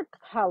another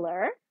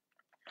color.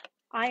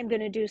 I'm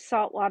going to do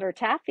saltwater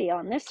taffy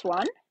on this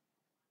one.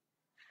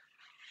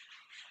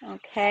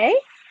 Okay.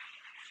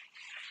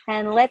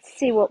 And let's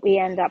see what we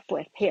end up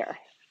with here.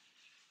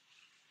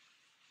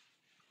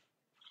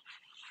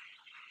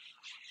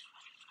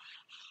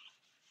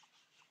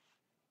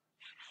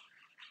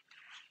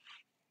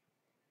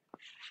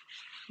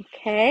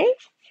 Okay.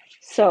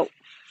 So,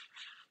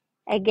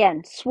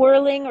 again,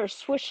 swirling or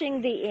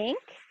swooshing the ink.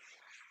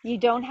 You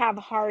don't have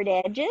hard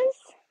edges.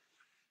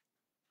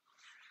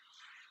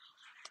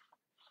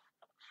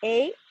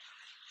 Et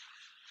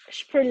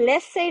je peux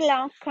laisser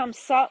l'encre comme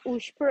ça ou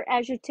je peux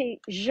ajouter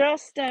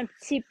juste un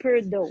petit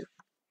peu d'eau.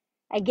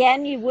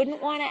 Again, you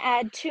wouldn't want to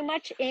add too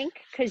much ink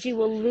because you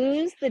will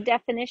lose the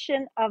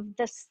definition of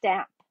the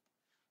stamp.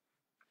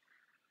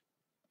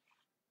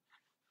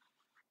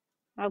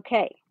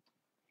 OK.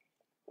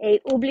 Et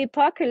oublie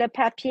pas que le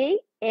papier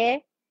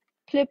est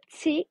plus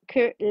petit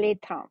que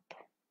l'étampe.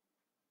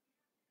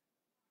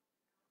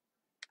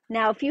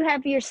 Now, if you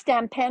have your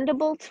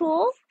Stampendable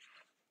tool,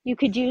 you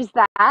could use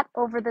that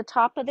over the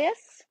top of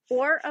this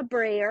or a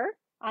brayer.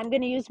 I'm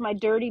going to use my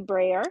dirty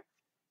brayer.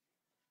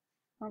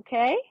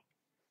 Okay,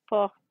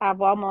 pour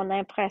avoir mon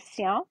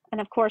impression.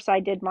 And of course, I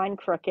did mine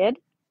crooked,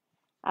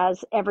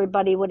 as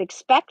everybody would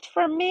expect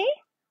from me.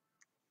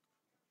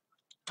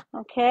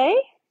 Okay.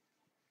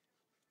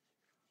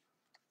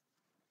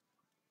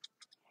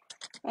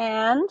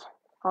 And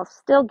I'll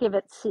still give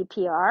it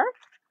CPR.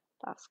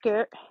 Parce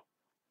que...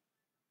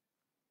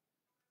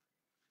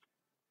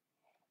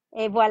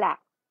 Et voilà.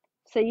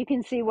 So you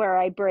can see where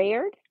I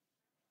brayered.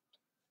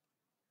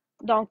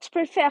 Donc, tu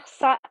peux faire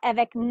ça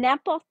avec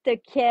n'importe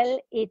quelle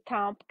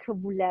étampe que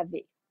vous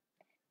l'avez.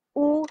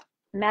 Ou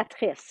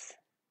matrice.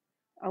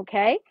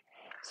 Okay?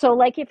 So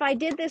like if I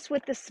did this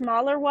with the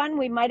smaller one,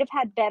 we might have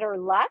had better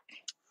luck.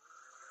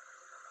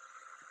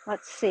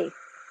 Let's see.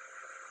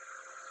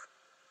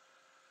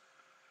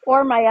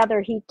 Or my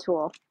other heat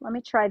tool. Let me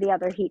try the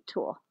other heat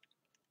tool.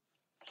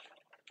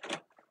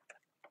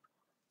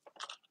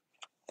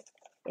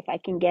 If I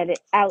can get it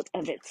out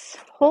of its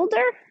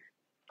holder.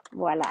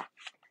 Voila.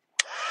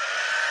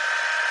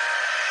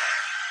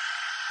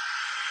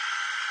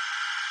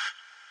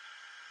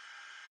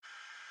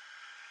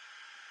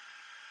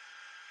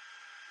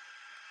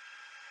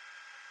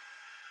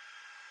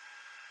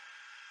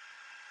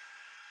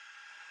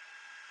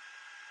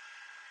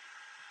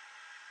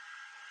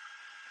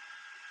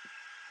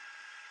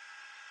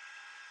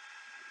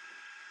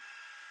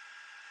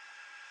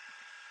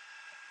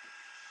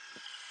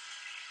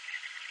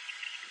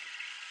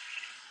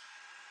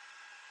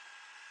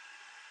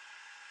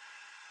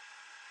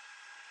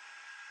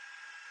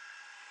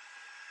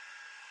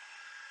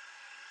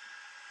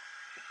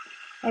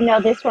 I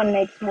know this one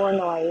makes more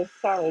noise.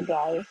 Sorry,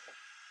 guys.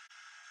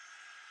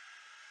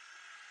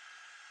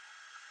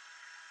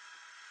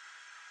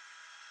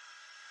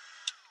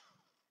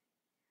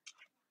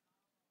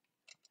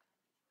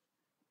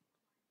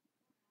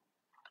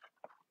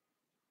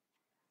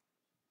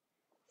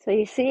 So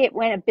you see it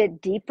went a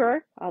bit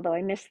deeper, although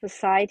I missed the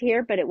side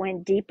here, but it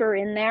went deeper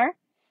in there.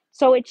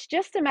 So it's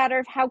just a matter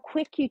of how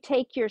quick you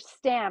take your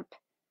stamp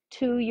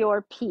to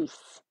your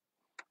piece.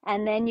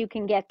 And then you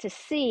can get to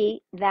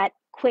see that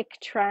quick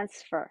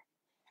transfer.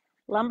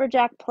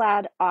 Lumberjack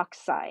plaid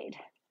oxide.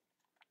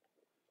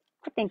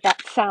 I think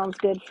that sounds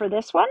good for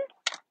this one.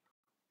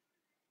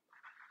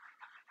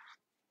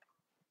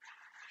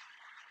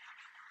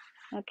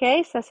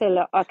 OK, ça c'est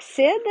le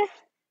oxyde.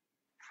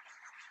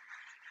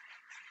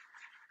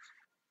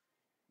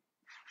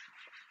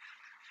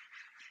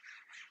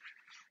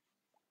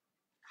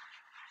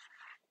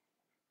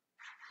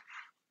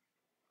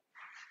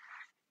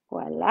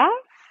 Voilà.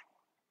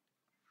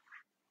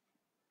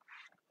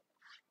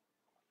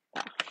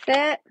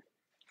 Parfait.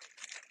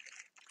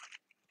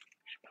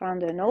 Je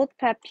prends un autre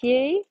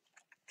papier.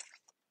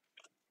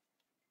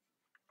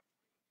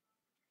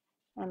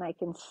 And I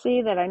can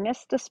see that I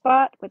missed a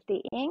spot with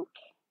the ink.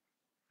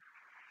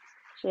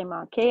 J'ai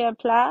manqué une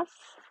place.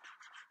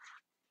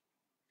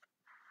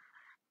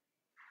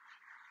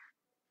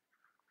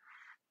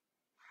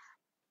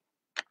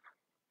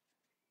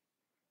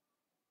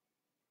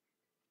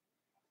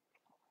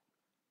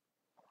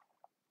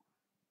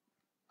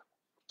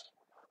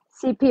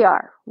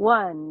 CPR.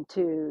 1,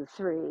 2,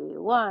 3.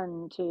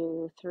 1,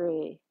 2,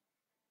 3.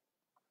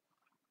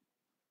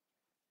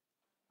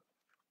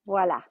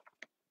 Voila.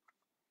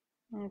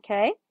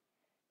 Okay.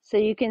 So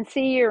you can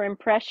see your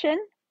impression.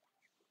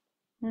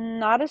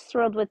 Not as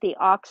thrilled with the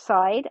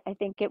oxide. I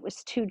think it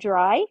was too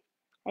dry.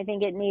 I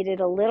think it needed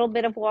a little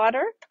bit of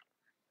water.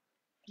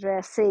 Je vais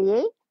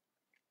essayer.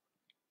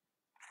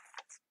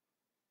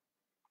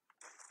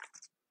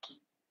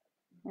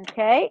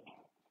 Okay.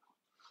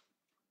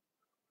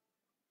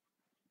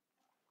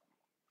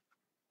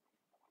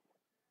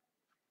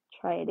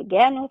 Try it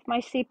again with my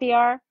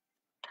CPR.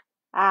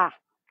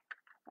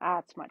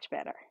 That's much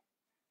better.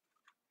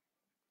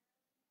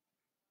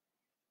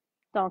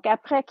 Donc,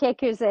 après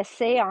quelques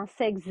essais, on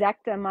sait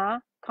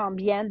exactement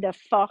combien de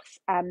force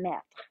à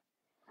mettre.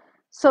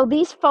 So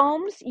these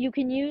foams you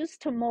can use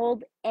to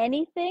mold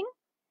anything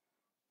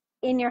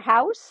in your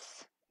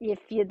house. If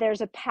there's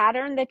a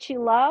pattern that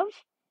you love,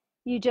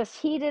 you just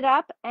heat it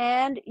up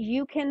and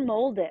you can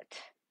mold it.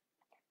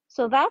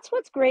 So that's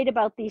what's great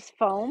about these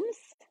foams.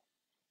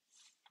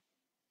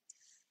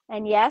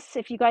 And yes,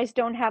 if you guys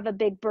don't have a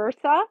big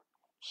Bertha,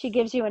 she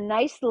gives you a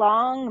nice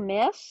long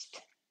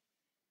mist.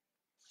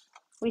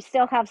 We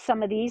still have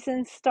some of these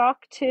in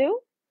stock too.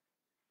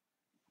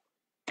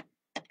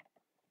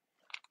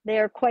 They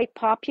are quite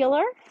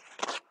popular.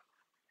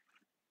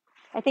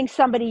 I think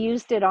somebody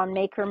used it on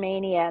Maker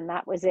Mania and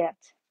that was it.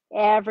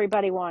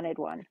 Everybody wanted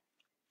one.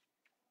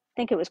 I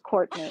think it was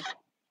Courtney.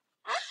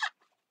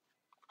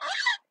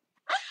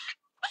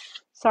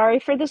 Sorry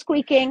for the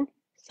squeaking.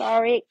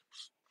 Sorry.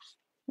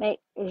 Mais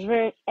je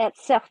veux être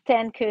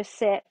certaine que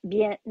c'est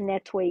bien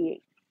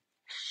nettoyé.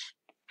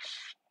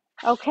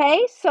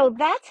 Okay, so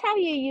that's how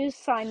you use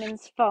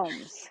Simon's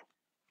foams.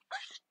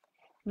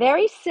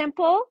 Very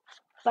simple,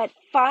 but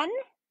fun,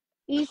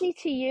 easy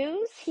to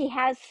use. He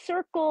has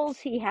circles,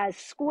 he has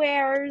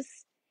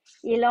squares.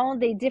 Ils ont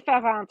des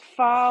différentes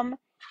formes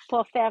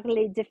pour faire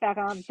les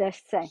différents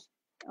dessins.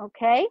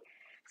 Okay,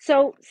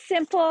 so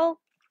simple,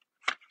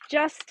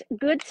 just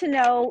good to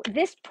know.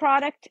 This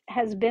product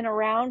has been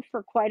around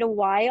for quite a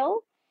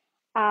while.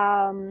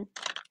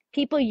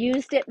 People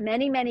used it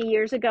many, many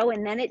years ago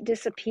and then it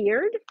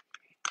disappeared.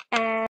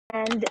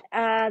 And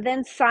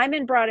then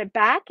Simon brought it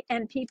back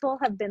and people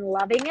have been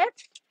loving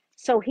it.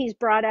 So he's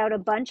brought out a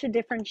bunch of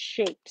different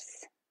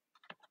shapes.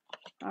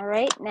 All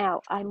right,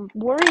 now I'm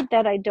worried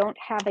that I don't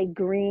have a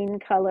green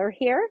color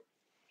here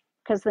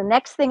because the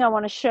next thing I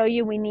want to show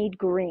you, we need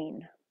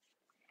green.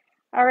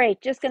 All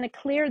right, just going to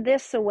clear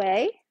this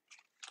away.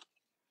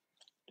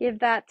 Give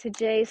that to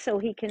Jay so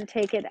he can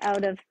take it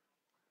out of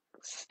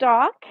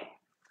stock.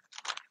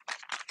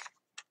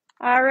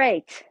 All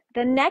right,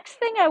 the next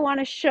thing I want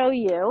to show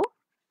you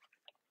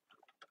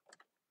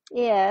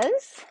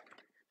is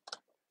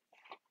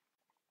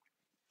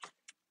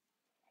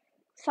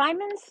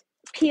Simon's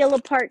peel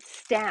apart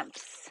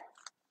stamps.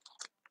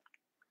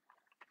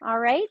 All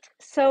right,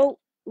 so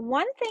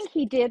one thing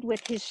he did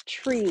with his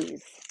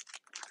trees.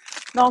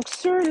 Donc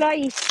ceux-là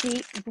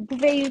ici, vous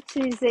pouvez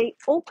utiliser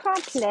au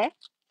complet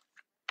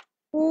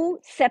ou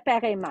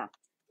séparément.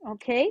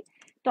 OK?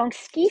 Donc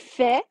ce qu'il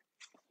fait,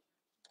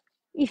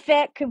 il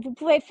fait que vous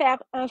pouvez faire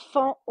un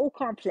fond au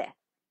complet.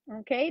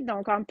 OK?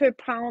 Donc on peut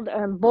prendre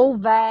un beau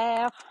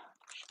vert.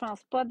 Je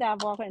pense pas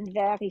d'avoir un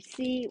vert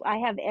ici. I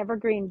have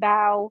evergreen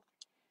bough.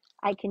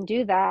 I can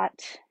do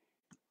that.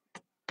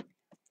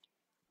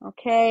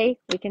 Okay,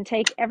 we can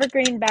take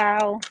evergreen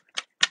bough,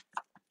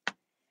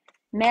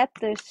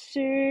 mettre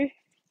dessus.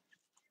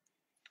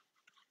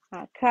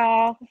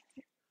 Encore,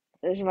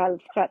 je vais le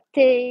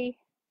frotter.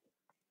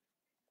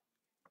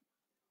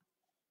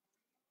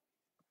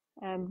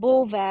 Un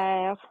beau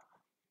vert.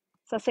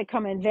 Ça, c'est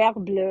comme un vert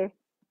bleu.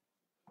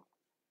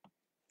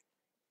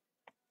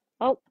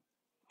 Oh,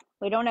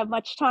 we don't have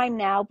much time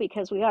now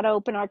because we got to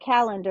open our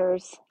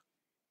calendars.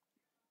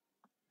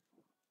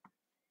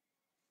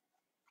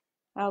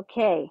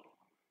 Okay.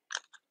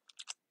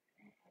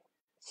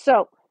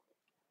 So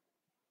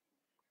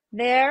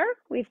there,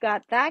 we've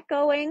got that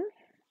going.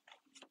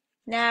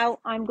 Now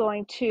I'm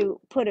going to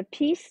put a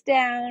piece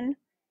down.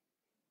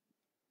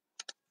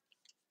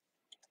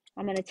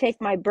 I'm going to take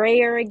my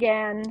brayer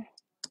again.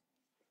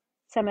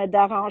 Ça me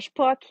dérange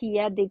pas qu'il y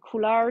ait des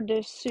couleurs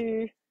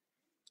dessus,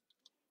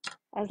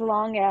 as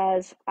long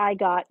as I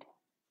got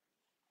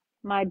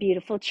my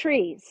beautiful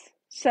trees.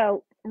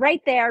 So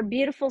right there,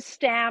 beautiful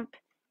stamp.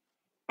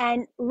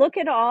 And look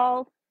at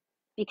all,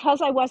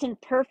 because I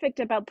wasn't perfect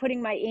about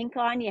putting my ink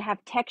on, you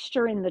have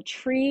texture in the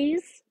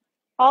trees.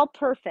 All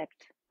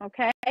perfect,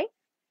 okay?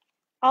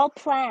 All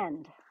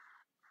planned,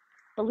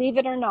 believe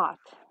it or not.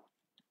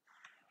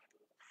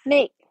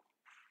 Mais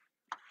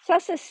ça,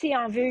 c'est si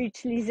on veut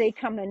utiliser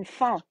comme un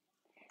fond.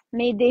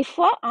 Mais des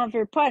fois, on ne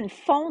veut pas un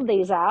fond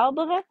des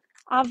arbres,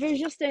 on veut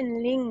juste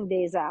une ligne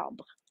des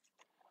arbres.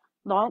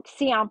 Donc,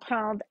 si on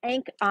prend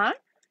ink 1,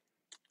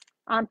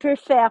 on peut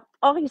faire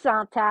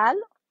horizontal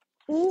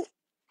ou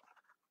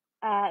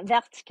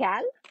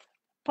vertical,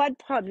 pas de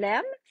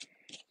problème,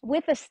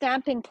 with a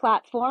stamping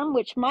platform,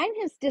 which mine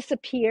has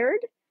disappeared.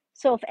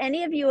 So if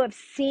any of you have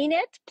seen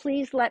it,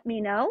 please let me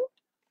know.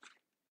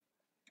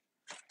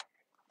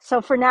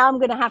 So for now, I'm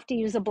going to have to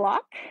use a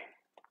block.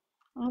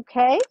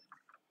 Okay.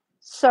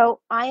 So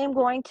I am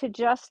going to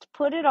just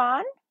put it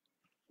on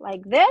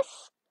like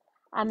this.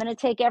 I'm going to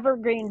take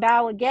evergreen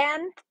bough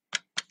again.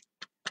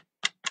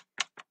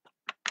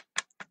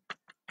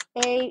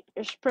 Et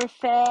je peux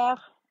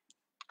faire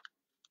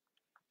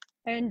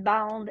une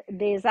bande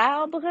des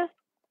arbres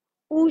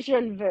où je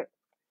le veux.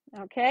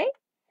 OK?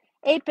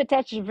 Et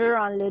peut-être je veux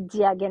en le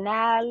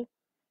diagonal,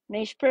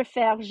 mais je peux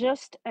faire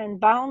juste une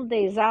bande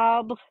des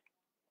arbres.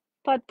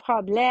 Pas de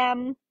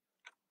problème.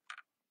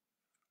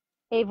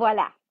 Et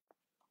voilà.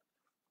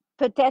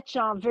 Peut-être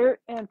j'en veux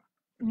un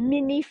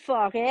mini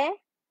forêt.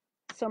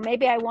 So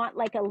maybe I want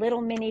like a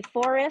little mini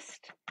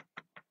forest.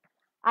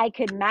 I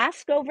could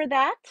mask over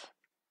that.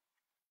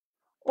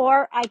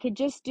 Or I could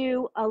just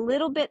do a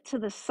little bit to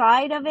the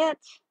side of it.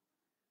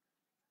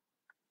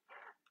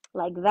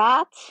 Like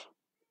that.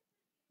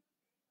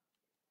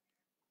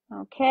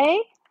 Okay.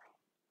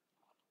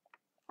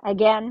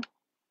 Again.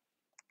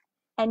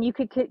 And you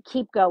could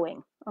keep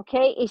going.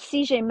 Okay. Et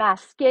si j'ai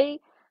masqué,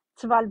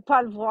 tu vas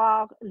pas le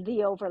voir,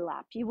 the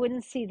overlap. You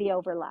wouldn't see the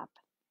overlap.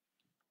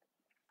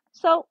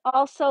 So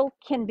also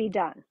can be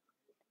done.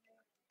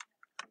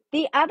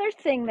 The other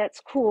thing that's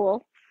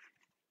cool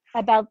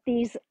about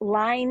these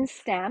line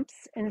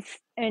stamps,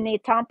 une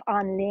étampe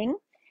en ligne,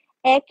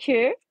 est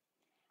que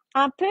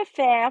on peut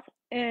faire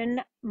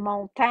une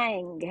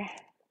montagne.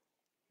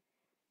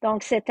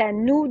 Donc, c'est à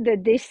nous de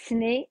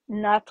dessiner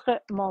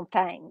notre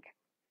montagne.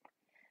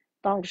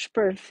 Donc, je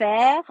peux le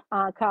faire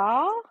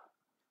encore.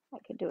 I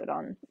could do it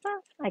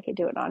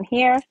on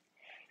here.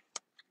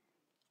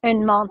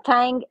 Une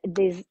montagne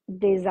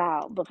des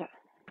arbres.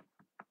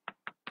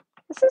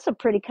 This is a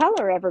pretty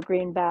color,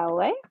 evergreen bough,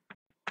 eh?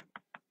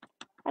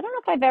 I don't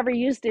know if I've ever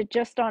used it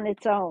just on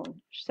its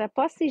own. Je sais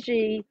pas si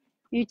j'ai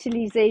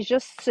utilisé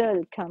juste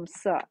seul comme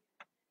ça.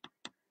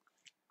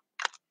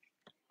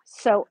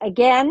 So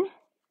again,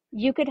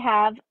 you could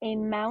have a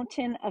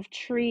mountain of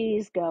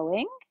trees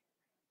going.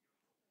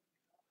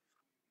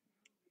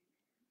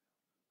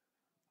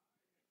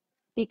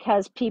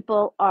 Because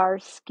people are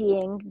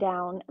skiing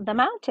down the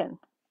mountain.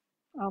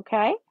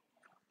 Okay?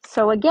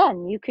 So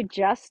again, you could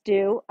just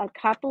do a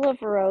couple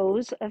of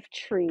rows of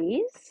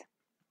trees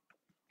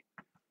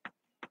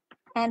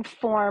and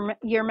form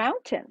your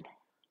mountain.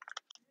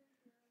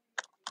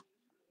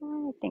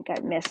 I think I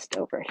missed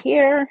over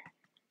here.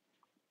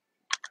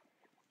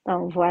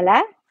 Donc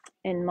voilà,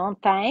 une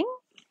montagne.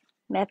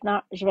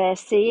 Maintenant, je vais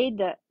essayer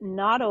de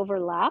not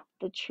overlap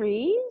the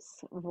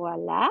trees.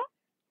 Voilà.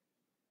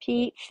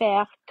 Puis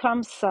faire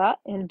comme ça,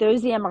 une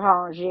deuxième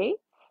rangée.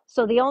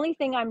 So the only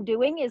thing I'm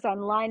doing is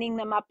I'm lining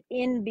them up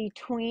in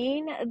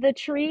between the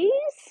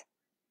trees.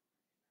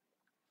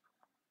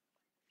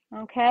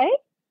 Okay.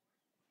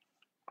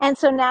 And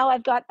so now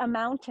I've got a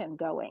mountain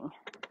going.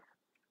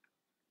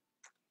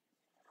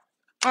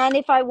 And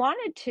if I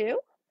wanted to,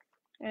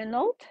 une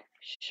autre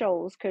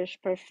chose que je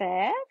peux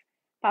faire,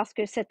 parce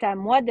que c'est à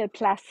moi de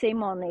placer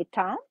mon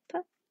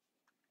étampe,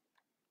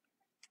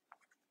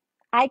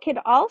 I could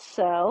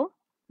also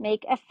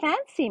make a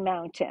fancy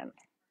mountain.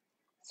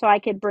 So I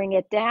could bring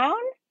it down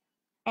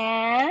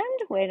and,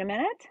 wait a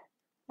minute,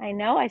 I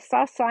know I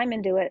saw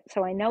Simon do it,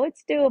 so I know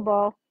it's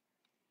doable.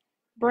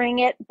 Bring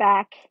it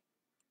back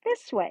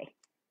this way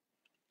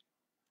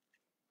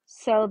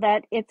so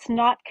that it's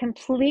not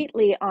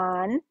completely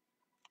on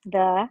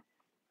the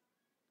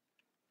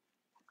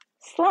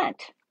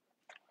slant.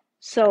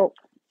 So,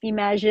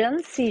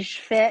 imagine si je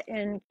fais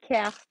une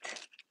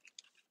carte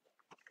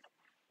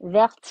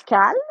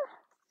verticale.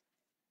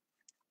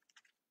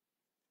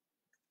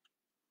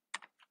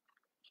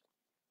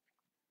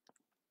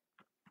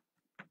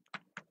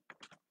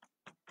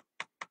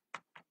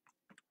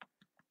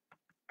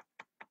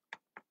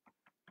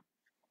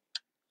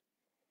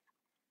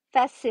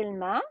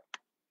 Facilement.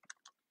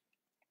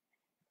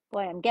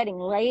 Boy, I'm getting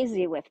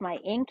lazy with my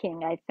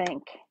inking, I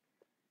think.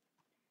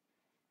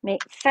 Mais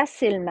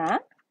facilement,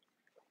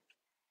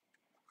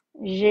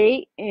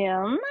 j'ai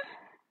une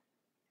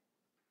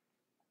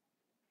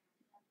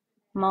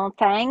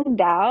montagne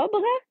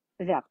d'arbres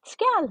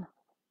verticale.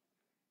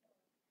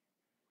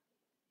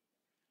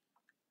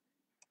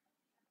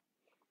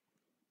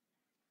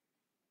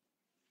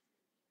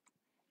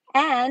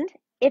 And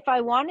if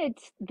I wanted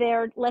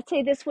there, let's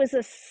say this was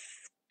a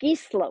ski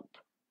slope,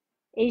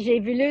 et j'ai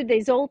voulu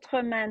des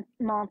autres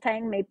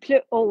montagnes, mais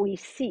plus haut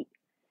ici.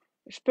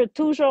 Je peux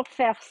toujours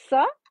faire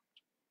ça.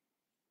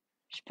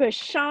 Je peux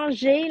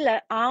changer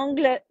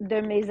l'angle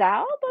de mes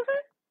arbres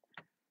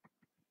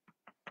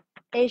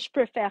et je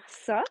peux faire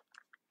ça.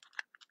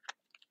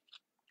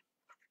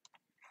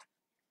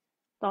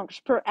 Donc,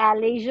 je peux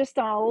aller juste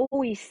en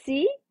haut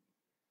ici,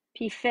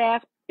 puis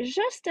faire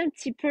juste un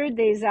petit peu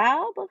des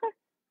arbres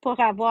pour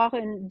avoir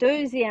une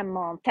deuxième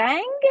montagne.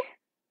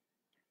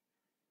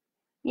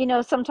 You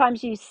know,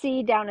 sometimes you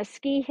see down a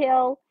ski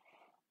hill,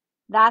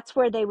 that's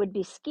where they would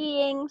be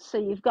skiing. So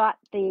you've got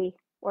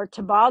or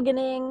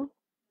tobogganing,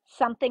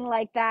 something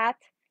like that.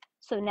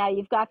 So now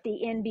you've got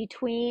the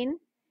in-between.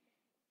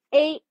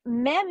 Et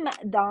même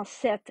dans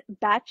cette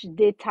batch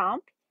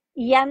détente,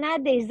 il y en a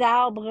des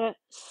arbres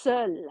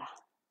seuls.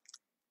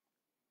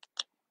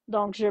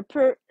 Donc, je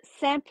peux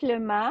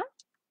simplement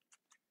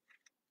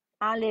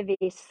enlever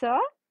ça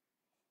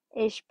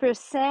et je peux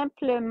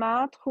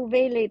simplement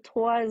trouver les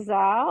 3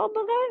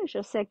 arbres.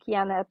 Je sais qu'il y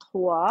en a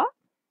 3.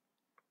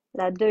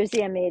 La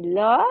deuxième est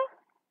là,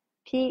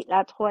 puis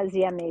la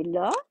troisième est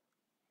là.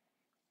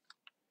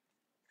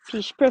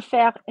 Puis je peux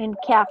faire une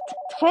carte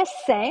très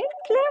simple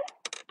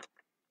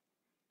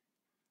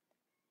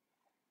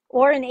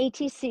or an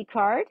ATC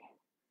card.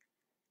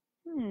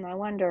 I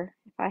wonder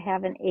if I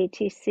have an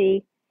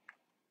ATC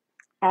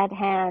at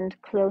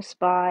hand, close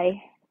by.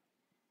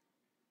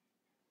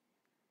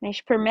 Mais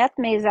je peux mettre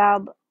mes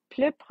arbres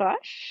plus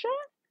proches.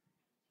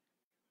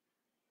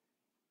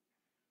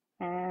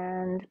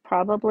 And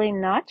probably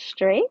not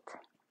straight.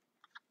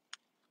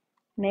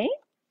 Mais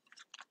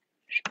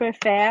je peux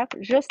faire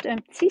juste un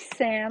petit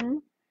cercle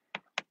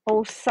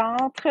au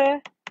centre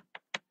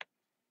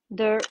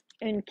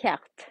d'une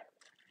carte.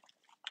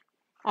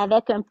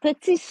 Avec un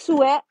petit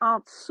souhait en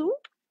dessous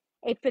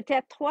et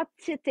peut-être 3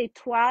 petites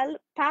étoiles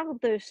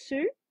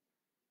par-dessus.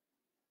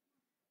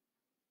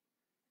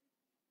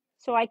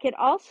 So I could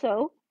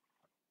also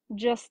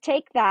just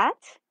take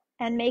that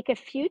and make a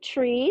few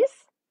trees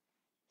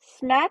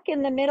smack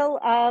in the middle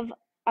of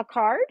a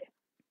card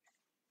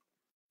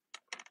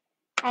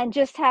and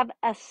just have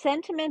a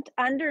sentiment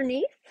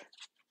underneath.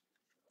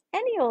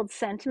 Any old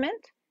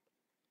sentiment.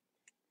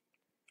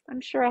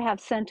 I'm sure I have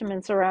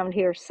sentiments around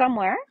here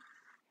somewhere.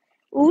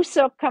 Ou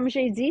sur, comme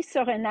j'ai dit,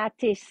 sur un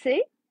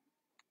ATC.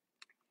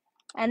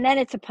 And then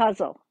it's a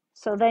puzzle.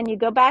 So then you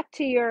go back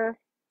to your,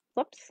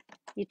 whoops,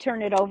 you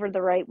turn it over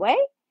the right way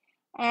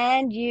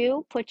and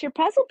you put your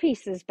puzzle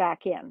pieces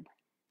back in.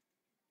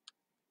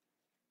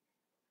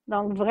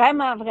 Donc,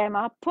 vraiment,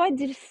 vraiment pas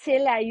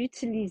difficile à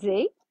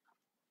utiliser.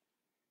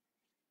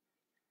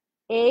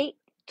 Et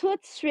tout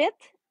de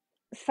suite,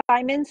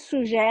 Simon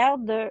suggère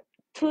de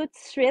tout de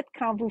suite,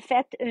 quand vous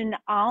faites un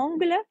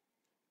angle,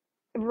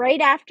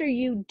 right after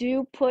you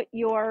do put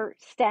your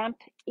stamp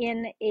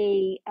in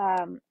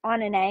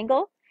on an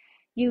angle,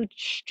 you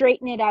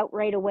straighten it out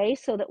right away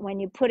so that when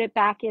you put it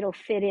back, it'll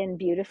fit in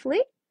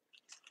beautifully,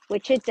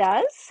 which it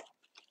does.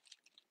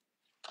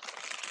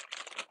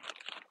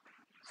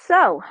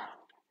 So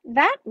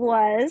that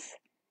was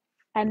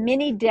a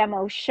mini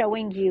demo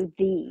showing you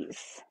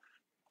these.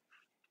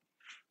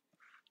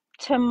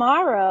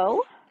 Tomorrow,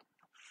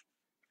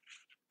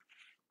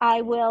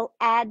 I will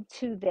add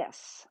to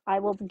this. I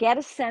will get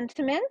a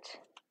sentiment.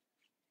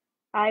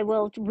 I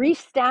will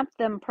restamp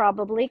them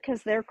probably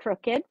because they're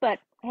crooked, but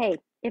hey,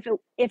 if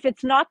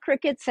it's not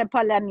crooked, c'est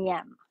pas la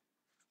mienne.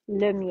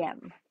 Le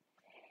mien.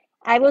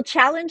 I will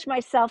challenge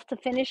myself to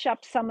finish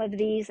up some of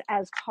these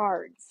as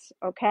cards,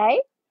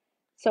 okay?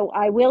 So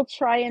I will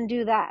try and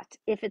do that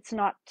if it's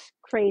not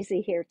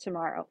crazy here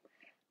tomorrow.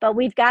 But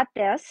we've got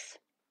this.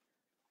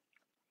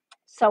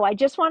 So I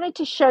just wanted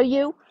to show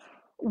you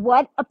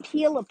what a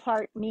peel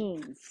apart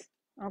means,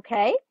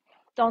 okay?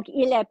 Donc,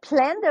 il est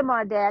plein de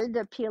modèles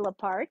de peel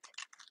apart.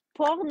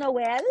 Pour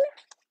Noël,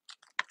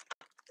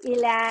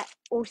 il a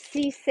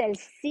aussi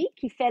celle-ci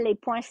qui fait les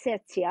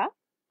poinsettias,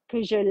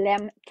 que je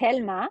l'aime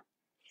tellement.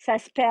 Ça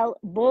s'appelle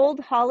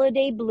Bold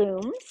Holiday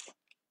Blooms.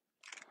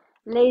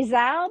 Les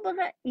arbres,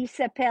 ils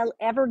s'appellent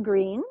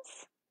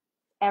evergreens.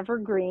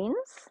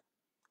 Evergreens.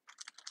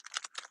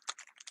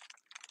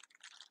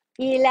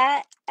 Il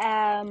a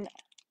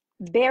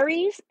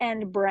berries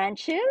and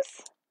branches.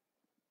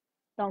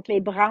 Donc,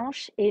 les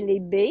branches et les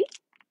baies.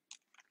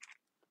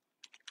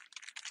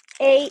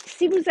 Et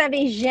si vous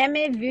avez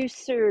jamais vu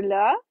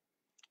ceux-là,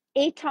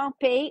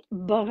 étampés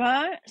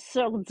brun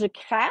sur du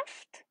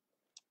craft,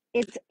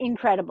 it's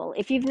incredible.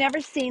 If you've never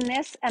seen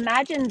this,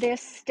 imagine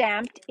this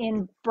stamped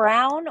in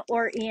brown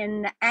or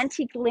in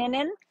antique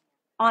linen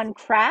on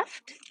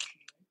craft.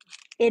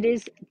 It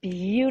is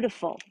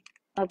beautiful,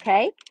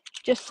 okay?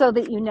 Just so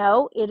that you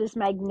know, it is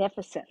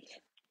magnificent.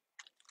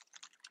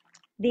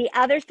 The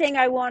other thing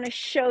I want to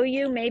show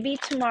you, maybe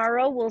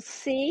tomorrow we'll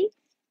see,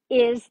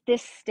 is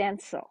this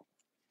stencil.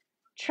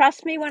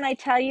 Trust me when I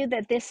tell you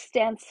that this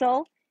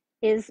stencil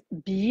is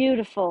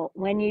beautiful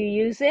when you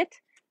use it.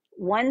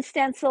 One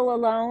stencil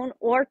alone,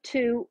 or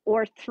two,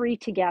 or three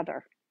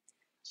together.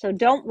 So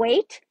don't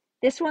wait.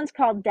 This one's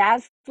called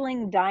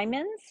Dazzling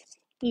Diamonds.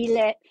 Il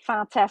est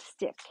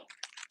fantastique.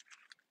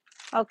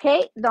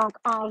 OK, donc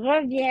on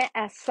revient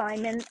à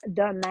Simon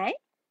demain.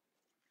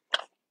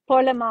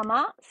 Pour le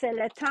moment, c'est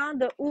le temps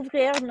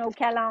d'ouvrir nos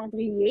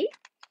calendriers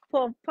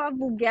pour ne pas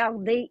vous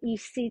garder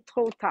ici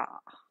trop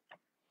tard.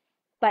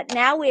 But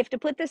now we have to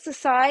put this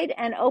aside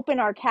and open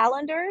our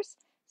calendars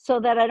so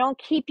that I don't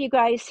keep you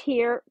guys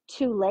here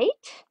too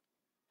late,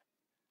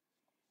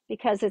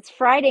 because it's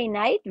Friday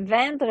night,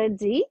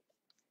 vendredi,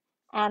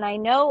 and I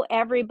know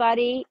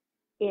everybody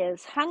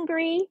is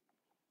hungry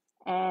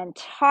and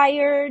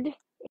tired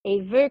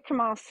et veut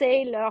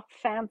commencer leur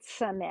fin de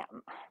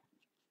semaine.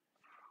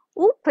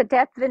 Ou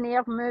peut-être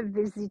venir me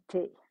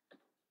visiter.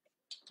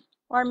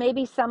 Or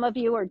maybe some of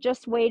you are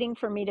just waiting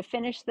for me to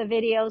finish the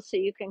video so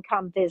you can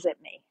come visit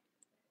me.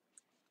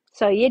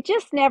 So you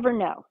just never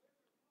know.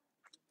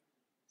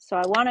 So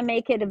I want to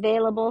make it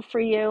available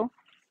for you.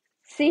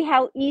 See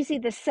how easy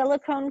the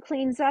silicone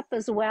cleans up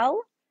as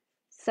well?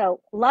 So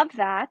love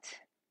that.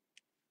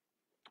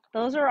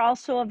 Those are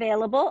also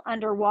available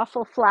under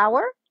waffle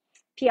flower.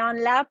 Puis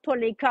on l'a pour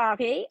les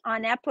carrés,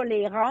 on a pour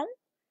les ronds,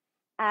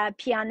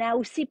 puis on a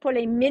aussi pour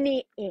les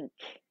mini ink.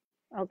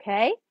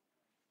 Okay?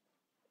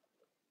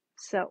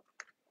 So,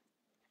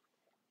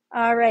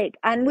 all right.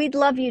 And we'd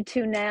love you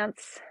too,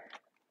 Nance.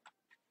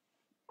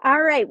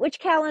 All right, which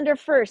calendar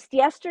first?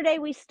 Yesterday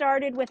we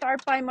started with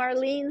Art by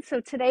Marlene, so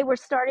today we're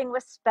starting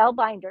with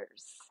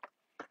Spellbinders.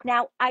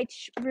 Now, I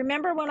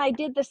remember when I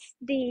did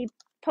the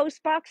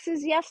post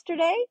boxes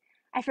yesterday,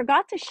 I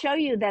forgot to show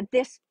you that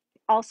this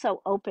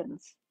also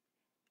opens.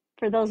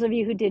 For those of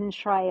you who didn't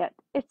try it,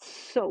 it's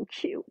so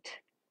cute.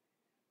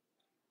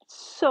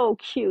 So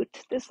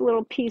cute. This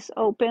little piece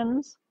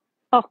opens.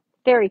 Oh,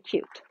 very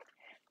cute.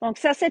 Donc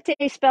ça,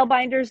 c'était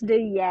Spellbinders de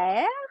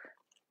hier.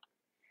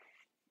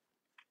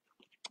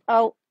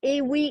 Oh,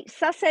 et oui,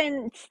 ça c'est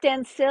un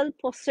stencil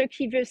pour ceux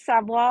qui veulent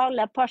savoir.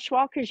 Le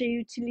pochoir que j'ai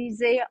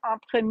utilisé en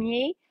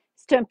premier,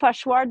 c'est un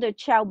pochoir de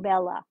Ciao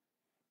Bella.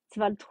 Tu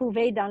vas le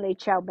trouver dans les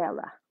Ciao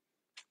Bella.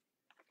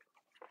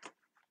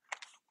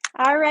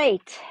 All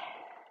right.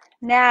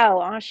 Now,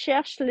 on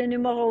cherche le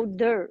numéro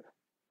 2.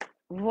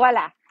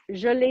 Voilà,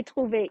 je l'ai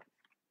trouvé.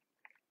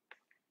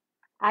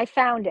 I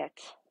found it.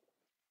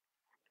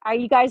 Are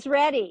you guys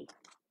ready?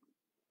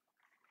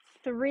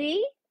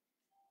 3,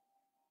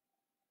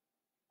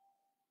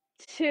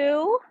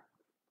 2,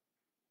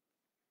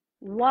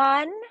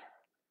 1.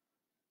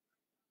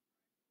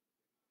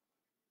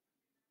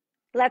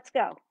 Let's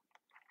go.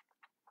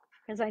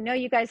 Because I know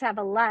you guys have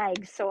a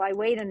lag, so I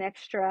wait an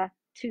extra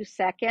 2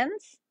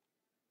 seconds.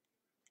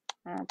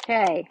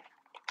 Okay.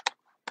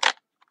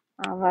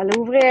 On va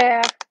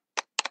l'ouvrir.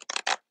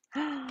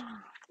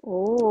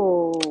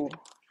 Oh,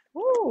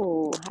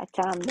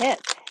 attends a minute.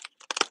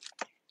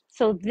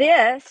 So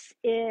this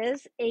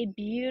is a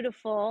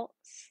beautiful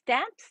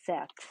stamp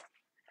set,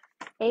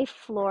 a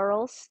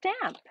floral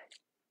stamp.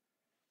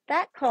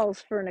 That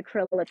calls for an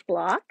acrylic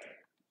block.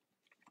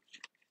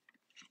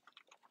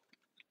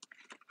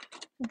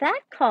 That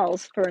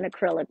calls for an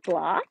acrylic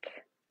block.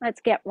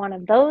 Let's get one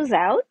of those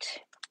out.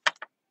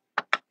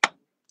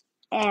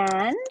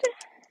 And,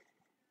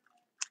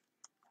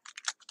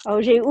 oh,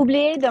 j'ai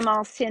oublié de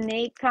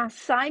mentionner, quand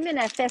Simon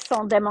a fait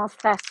son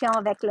démonstration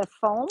avec le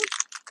foam,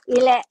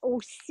 il a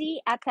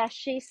aussi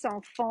attaché son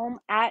foam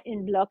à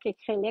une bloc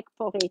acrylique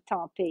pour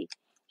étamper,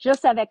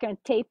 juste avec un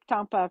tape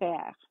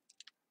temporaire.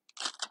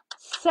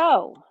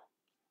 So,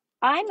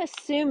 I'm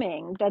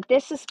assuming that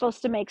this is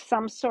supposed to make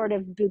some sort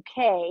of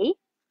bouquet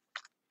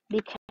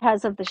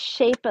because of the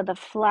shape of the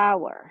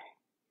flower.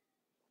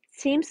 It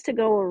seems to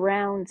go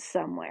around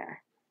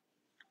somewhere.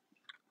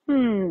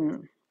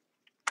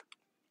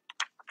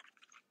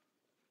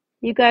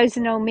 You guys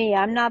know me.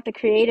 I'm not the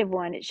creative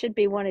one. It should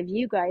be one of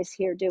you guys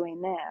here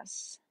doing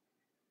this.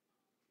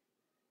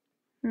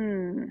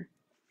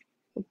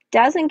 It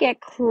doesn't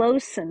get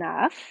close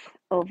enough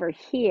over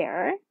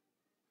here,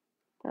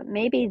 but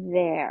maybe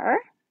there.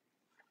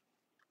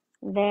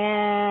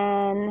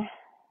 Then,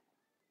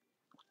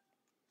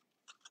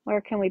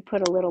 where can we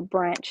put a little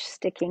branch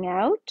sticking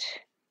out?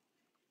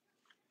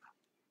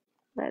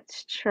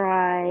 Let's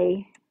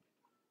try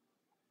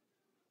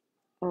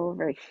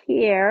over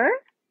here.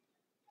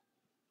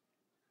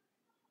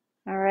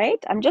 All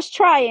right, I'm just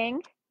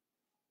trying.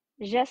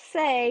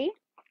 J'essaie.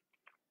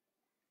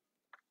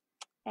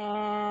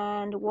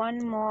 And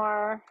one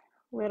more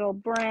little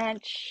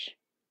branch.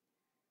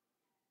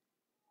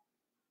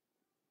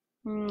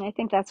 I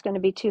think that's going to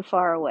be too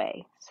far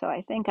away. So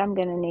I think I'm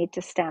going to need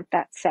to stamp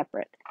that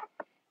separate.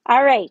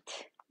 All right.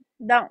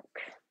 Donc,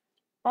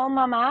 au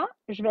moment,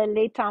 je vais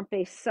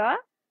l'étamper ça.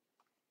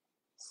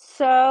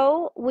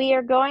 So we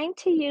are going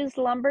to use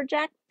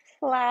lumberjack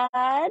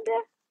plaid,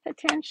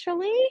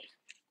 potentially.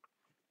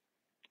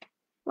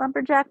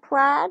 Lumberjack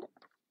plaid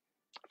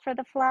for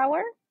the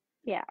flower.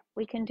 Yeah,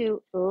 we can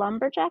do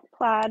lumberjack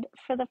plaid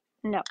for the,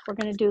 no, we're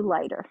going to do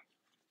lighter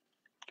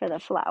for the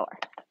flower.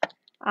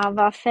 On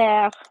va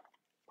faire,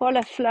 pour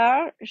la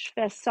fleur, je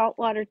fais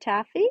saltwater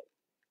taffy.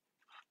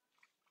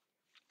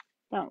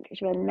 Donc,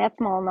 je vais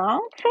mettre mon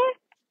encre.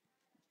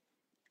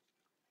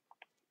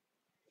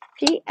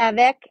 Puis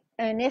avec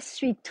un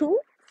essuie-tout,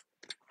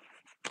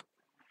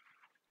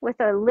 with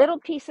a little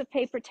piece of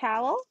paper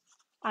towel,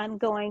 I'm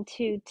going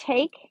to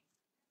take,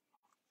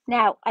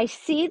 now I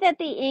see that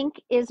the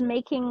ink is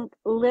making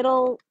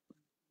little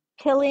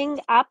pilling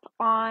up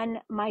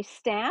on my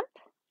stamp.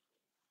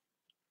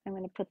 I'm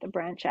going to put the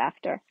branch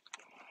after.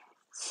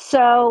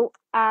 So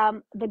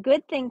the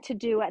good thing to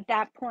do at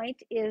that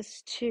point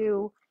is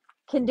to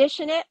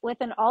condition it with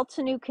an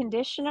Altenew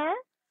conditioner,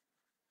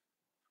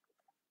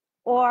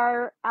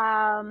 or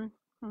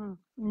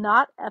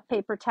not a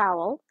paper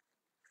towel,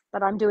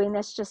 but I'm doing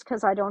this just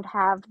because I don't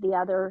have the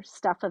other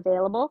stuff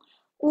available,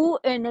 ou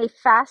un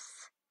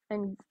efface,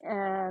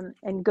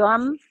 un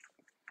gomme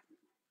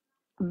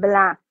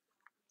blanc,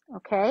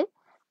 okay?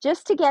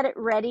 Just to get it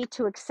ready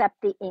to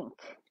accept the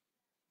ink.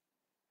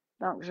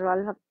 Donc, je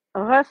vais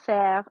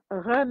refaire,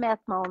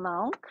 remettre mon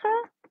encre.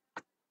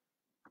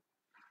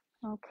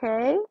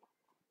 Okay.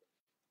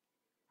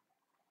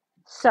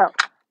 So,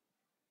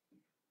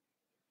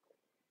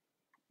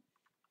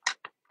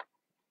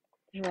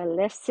 je vais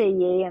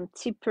l'essayer un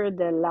petit peu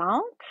de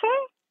l'encre.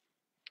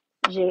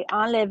 J'ai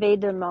enlevé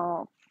de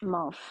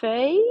mon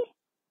feuille.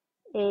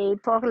 Et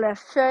pour la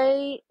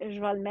feuille, je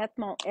vais le mettre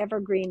mon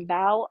Evergreen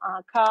Bow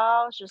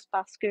encore, juste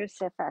parce que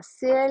c'est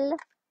facile.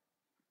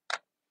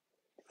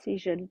 Si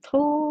je le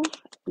trouve,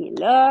 il est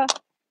là.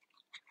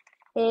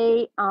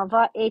 Et on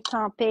va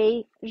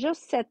étamper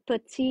juste cette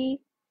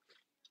petite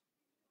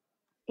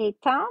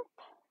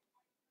étampe,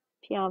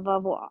 puis on va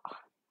voir.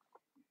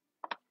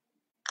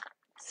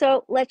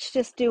 So let's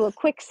just do a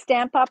quick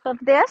stamp up of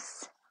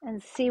this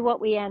and see what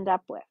we end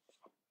up with.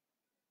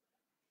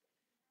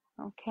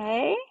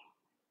 Okay.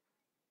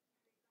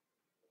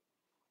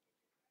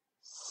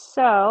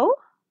 So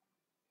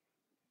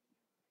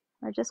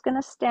we're just going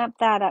to stamp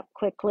that up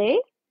quickly.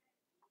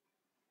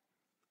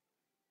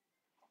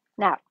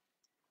 Now,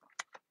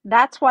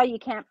 that's why you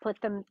can't put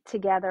them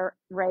together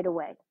right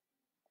away.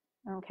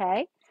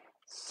 Okay,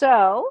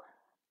 so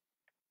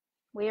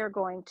we are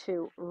going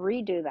to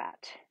redo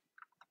that.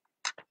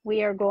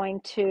 We are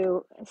going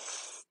to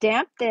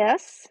stamp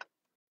this.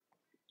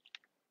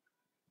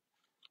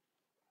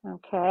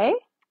 Okay,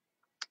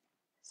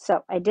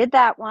 so I did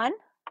that one.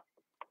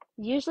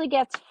 Usually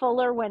gets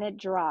fuller when it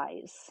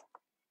dries.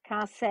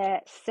 Quand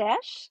c'est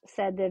sèche,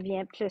 ça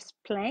devient plus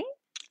plein.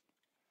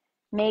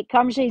 Mais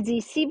comme j'ai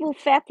dit, si vous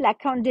faites le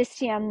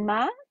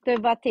conditionnement de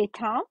votre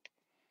étampe,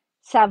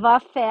 ça va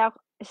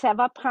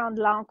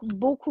prendre l'encre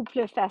beaucoup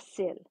plus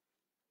facile.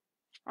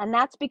 And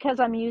that's because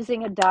I'm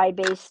using a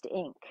dye-based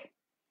ink.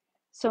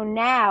 So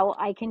now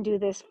I can do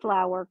this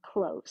flower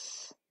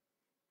close.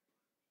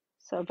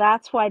 So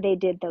that's why they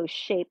did those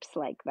shapes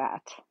like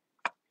that.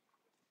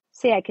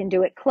 See, I can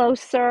do it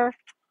closer.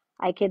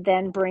 I could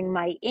then bring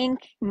my ink,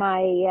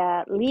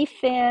 my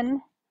leaf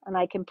in, and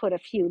I can put a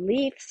few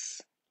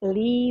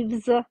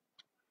leaves.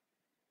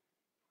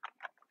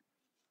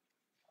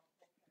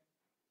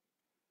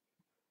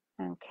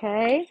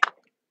 Okay.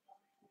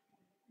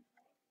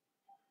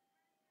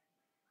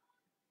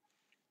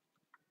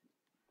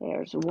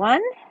 There's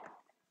one.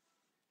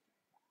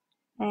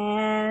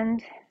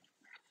 And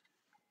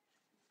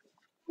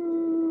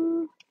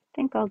I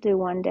think I'll do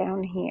one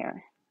down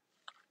here.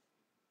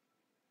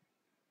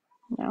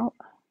 No,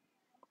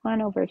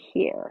 one over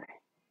here.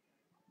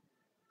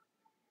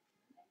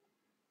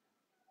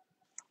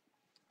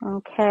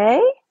 Okay.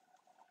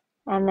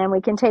 And then we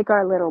can take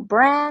our little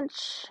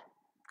branch.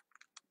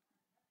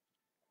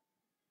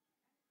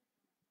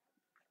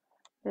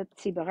 The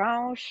petit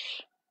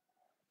branche.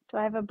 Do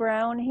I have a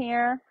brown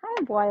here? I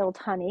have wild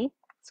honey.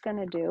 It's going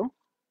to do.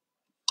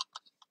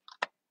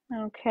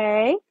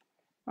 Okay.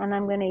 And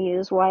I'm going to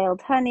use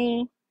wild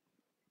honey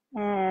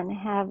and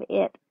have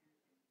it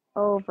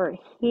over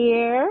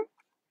here.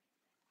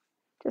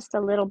 Just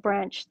a little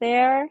branch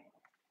there.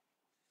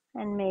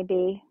 And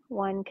maybe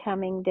one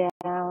coming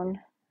down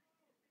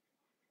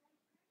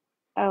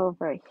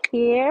over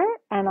here.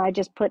 And I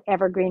just put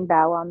Evergreen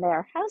Bow on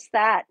there. How's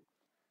that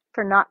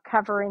for not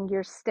covering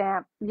your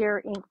stamp,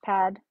 your ink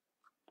pad?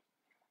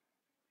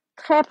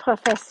 Très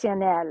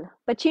professionnel.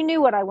 But you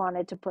knew what I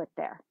wanted to put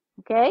there.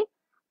 Okay?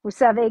 Vous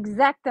savez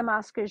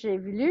exactement ce que j'ai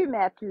voulu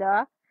mettre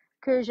là,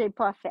 que j'ai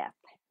pas fait.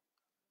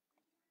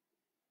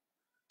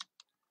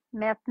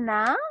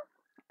 Maintenant,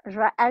 je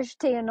vais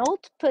ajouter une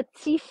autre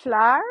petite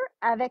fleur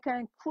avec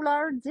une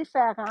couleur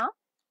différente.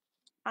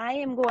 I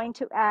am going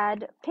to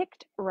add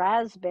picked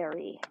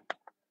raspberry,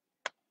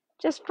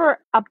 just for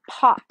a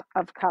pop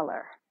of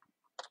color.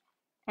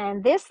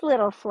 And this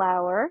little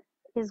flower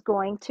is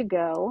going to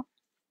go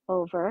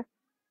over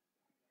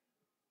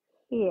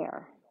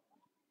here.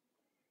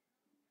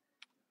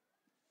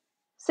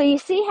 So you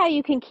see how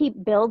you can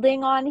keep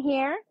building on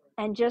here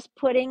and just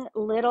putting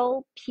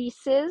little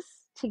pieces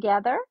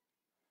together?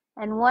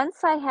 And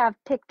once I have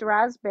picked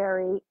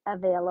raspberry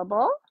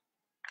available,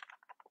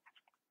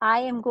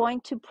 I am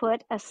going to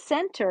put a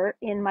center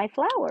in my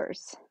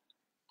flowers.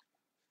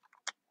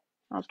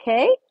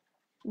 OK?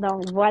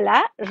 Donc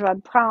voilà, je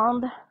vais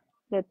prendre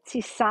le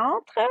petit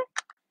centre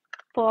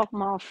pour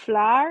mon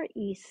fleur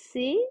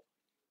ici.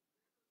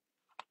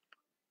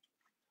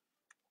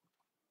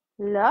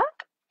 Là.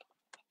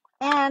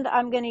 And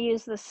I'm going to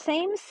use the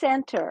same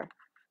center.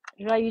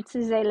 Je vais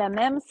utiliser le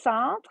même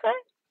centre.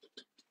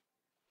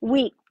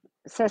 Oui,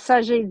 c'est ça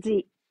que j'ai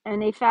dit.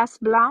 Une efface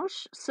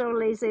blanche sur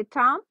les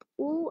étampes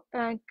ou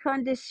un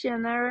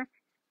conditionneur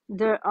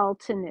de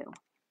Altenew.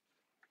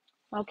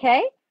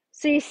 Okay?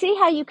 So you see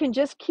how you can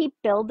just keep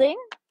building?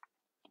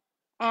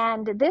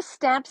 And this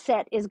stamp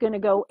set is going to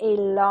go a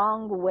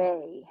long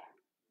way.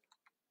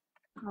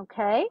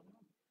 Okay?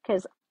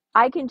 Because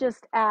I can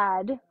just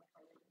add.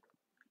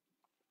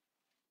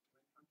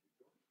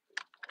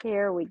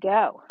 Here we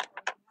go.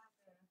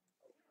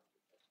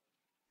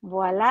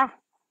 Voila.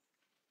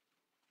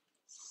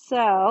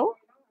 So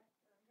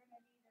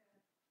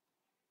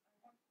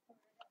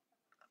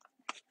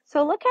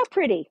look how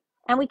pretty.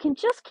 And we can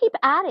just keep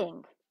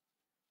adding.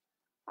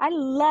 I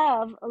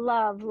love,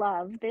 love,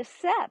 love this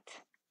set.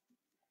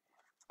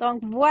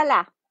 Donc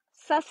voilà.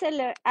 Ça, c'est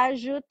le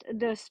ajout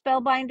de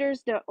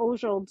Spellbinders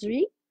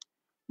d'aujourd'hui.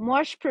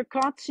 Moi, je peux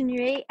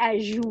continuer à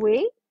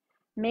jouer,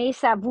 mais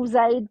ça vous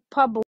aide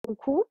pas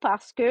beaucoup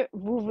parce que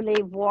vous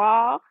voulez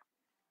voir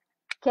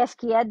qu'est-ce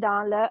qu'il y a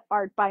dans le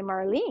Art by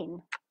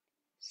Marlene.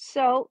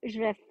 So, je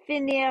vais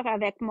finir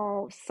avec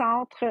mon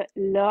centre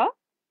là.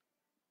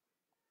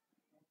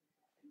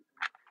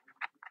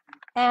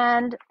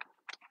 And,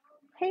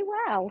 hey,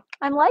 wow,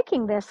 I'm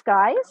liking this,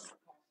 guys.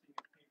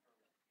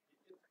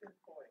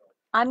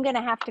 I'm going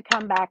to have to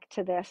come back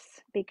to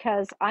this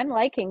because I'm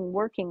liking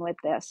working with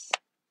this.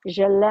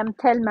 Je l'aime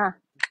tellement.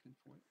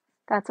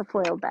 That's a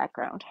foil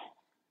background.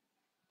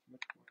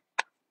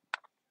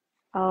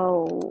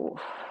 Oh,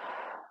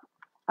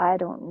 I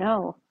don't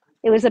know.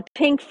 It was a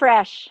pink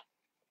fresh.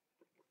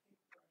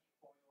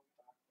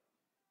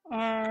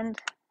 And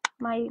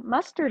my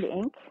mustard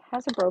ink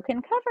has a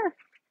broken cover.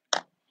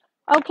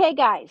 Okay,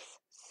 guys.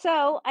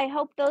 So I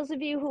hope those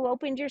of you who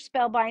opened your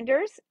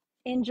Spellbinders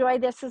enjoy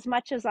this as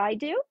much as I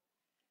do.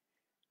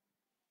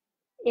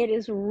 It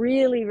is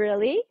really,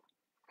 really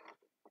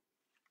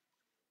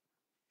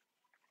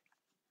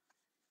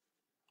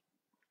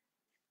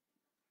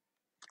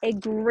a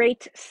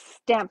great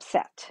stamp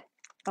set.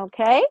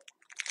 Okay?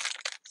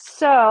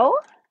 So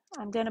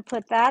I'm going to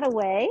put that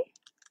away.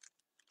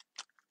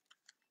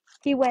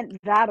 He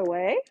went that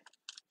away.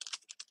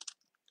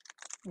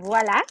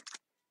 Voilà.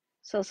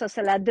 So, ça,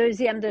 c'est la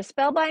deuxième de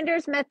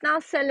Spellbinders. Maintenant,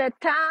 c'est le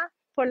temps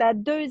pour la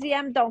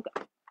deuxième. Donc,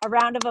 a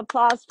round of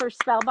applause for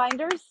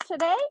Spellbinders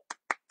today.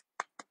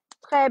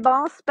 Très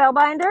bon,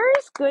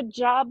 Spellbinders. Good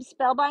job,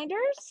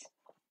 Spellbinders.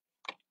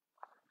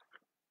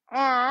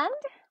 And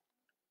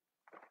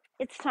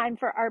it's time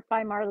for Art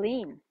by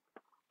Marlene.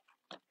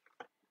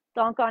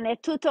 Donc, on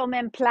est tout au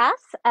même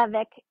place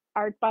avec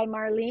Art by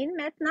Marlene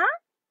maintenant.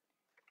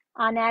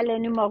 On a le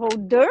numéro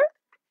 2.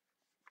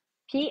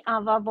 Puis,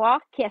 on va voir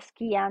qu'est-ce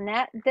qu'il y en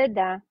a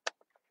dedans.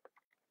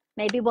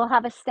 Maybe we'll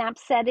have a stamp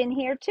set in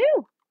here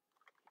too.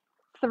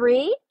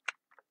 3,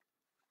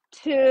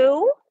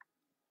 2,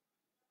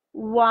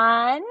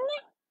 1.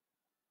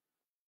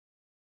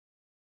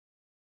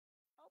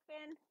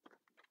 Open.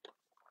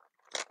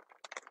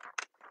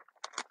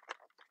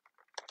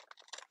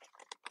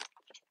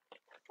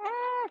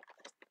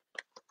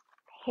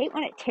 I hate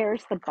when it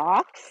tears the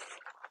box.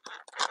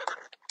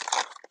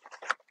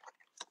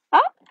 Oh,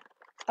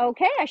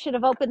 okay, I should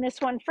have opened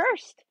this one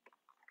first.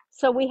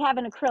 So we have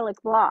an acrylic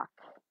block,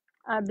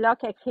 un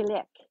bloc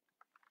acrylique.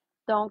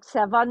 Donc,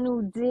 ça va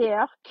nous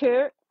dire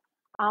que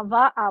on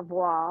va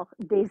avoir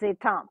des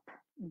étampes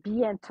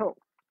bientôt.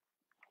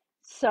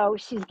 So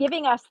she's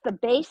giving us the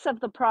base of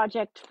the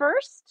project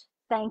first.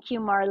 Thank you,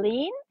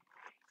 Marlene.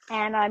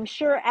 And I'm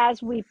sure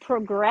as we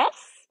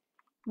progress,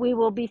 we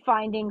will be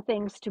finding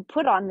things to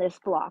put on this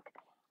block.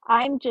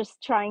 I'm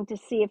just trying to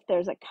see if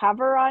there's a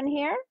cover on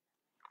here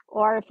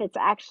or if it's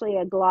actually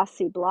a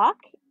glossy block.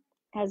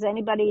 Has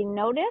anybody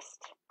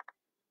noticed?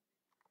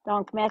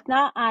 Donc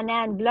maintenant, on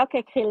a un bloc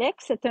acrylique.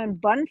 C'est un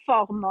bon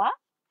format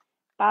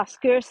parce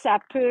que ça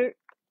peut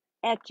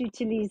être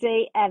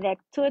utilisé avec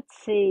toutes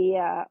ces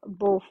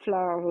beaux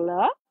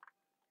fleurs-là.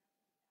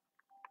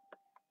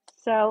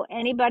 So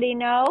anybody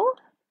know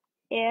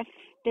if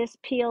this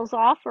peels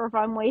off or if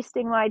I'm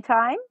wasting my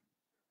time?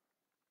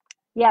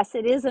 Yes,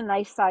 it is a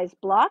nice size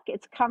block.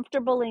 It's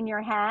comfortable in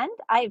your hand.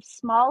 I have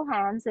small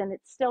hands and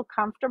it's still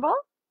comfortable.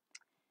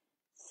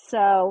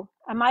 So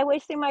am I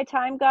wasting my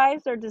time,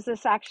 guys, or does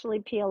this actually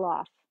peel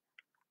off?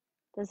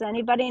 Does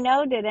anybody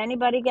know? Did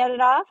anybody get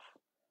it off?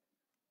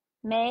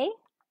 May,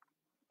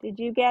 did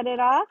you get it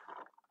off?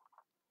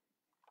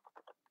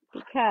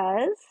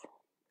 Because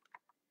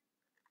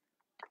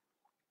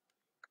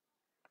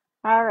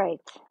All right.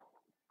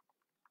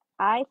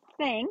 I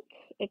think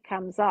it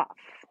comes off.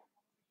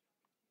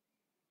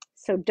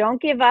 So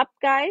don't give up,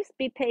 guys.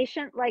 Be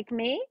patient like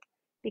me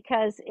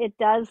because it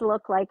does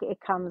look like it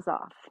comes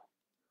off.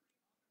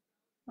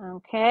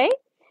 OK?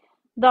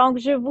 Donc,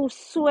 je vous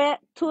souhaite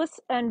tous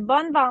un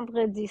bon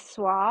vendredi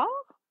soir.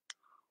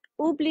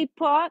 Oublie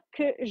pas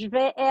que je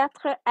vais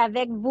être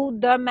avec vous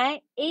demain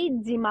et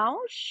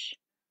dimanche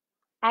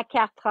à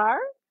 4 heures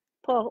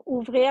pour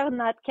ouvrir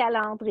notre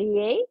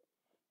calendrier.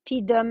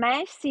 Puis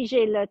demain, si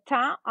j'ai le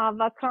temps, on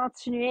va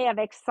continuer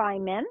avec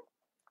Simon.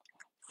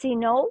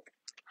 Sinon,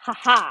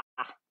 haha,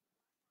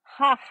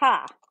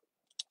 haha,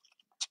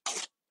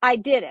 I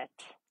did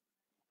it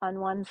on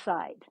one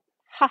side.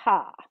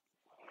 Haha.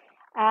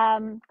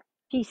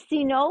 Puis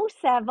sinon,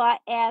 ça va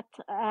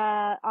être,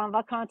 on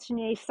va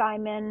continuer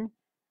Simon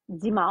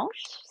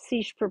dimanche,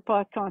 si je peux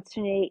pas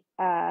continuer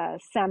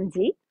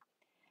samedi.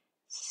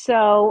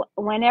 So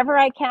whenever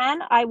I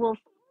can, I will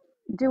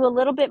do a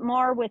little bit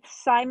more with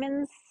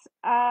Simon's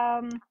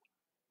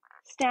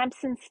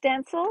stamps and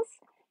stencils.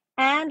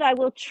 And I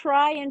will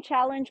try and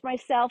challenge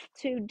myself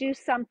to do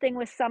something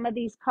with some of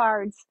these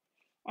cards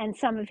and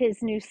some of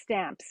his new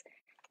stamps.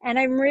 And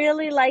I'm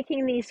really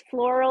liking these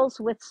florals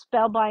with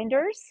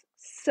spellbinders.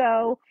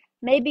 So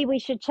maybe we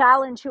should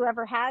challenge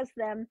whoever has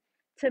them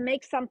to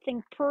make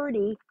something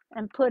pretty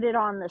and put it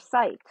on the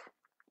site.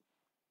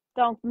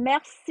 Donc,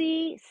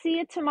 merci. See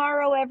you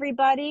tomorrow,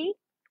 everybody.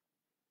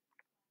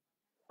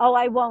 Oh,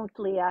 I won't,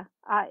 Leah.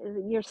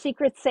 Your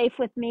secret's safe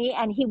with me.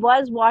 And he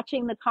was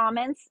watching the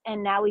comments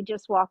and now he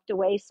just walked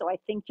away. So I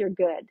think you're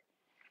good.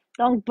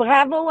 Donc,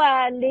 bravo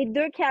à les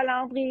deux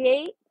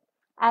calendriers.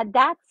 À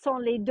date, sont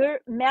les deux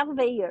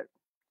merveilleux.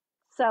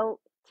 So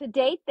to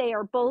date, they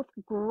are both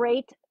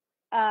great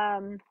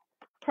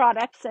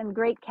products and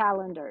great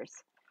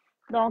calendars.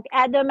 Donc,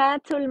 à demain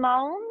tout le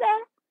monde.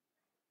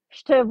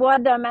 Je te vois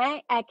demain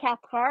à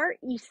 4 heures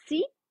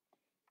ici.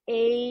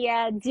 Et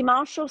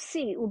dimanche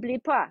aussi, oublie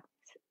pas.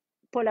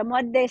 Pour le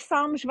mois de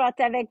décembre, je vais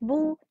être avec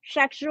vous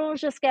chaque jour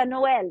jusqu'à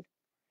Noël.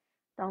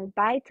 Donc,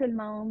 bye tout le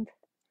monde.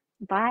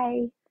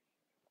 Bye.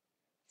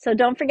 So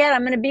don't forget,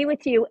 I'm going to be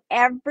with you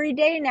every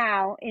day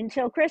now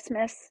until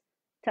Christmas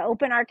to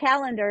open our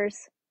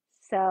calendars.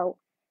 So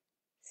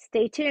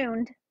stay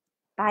tuned.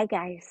 Bye,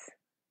 guys.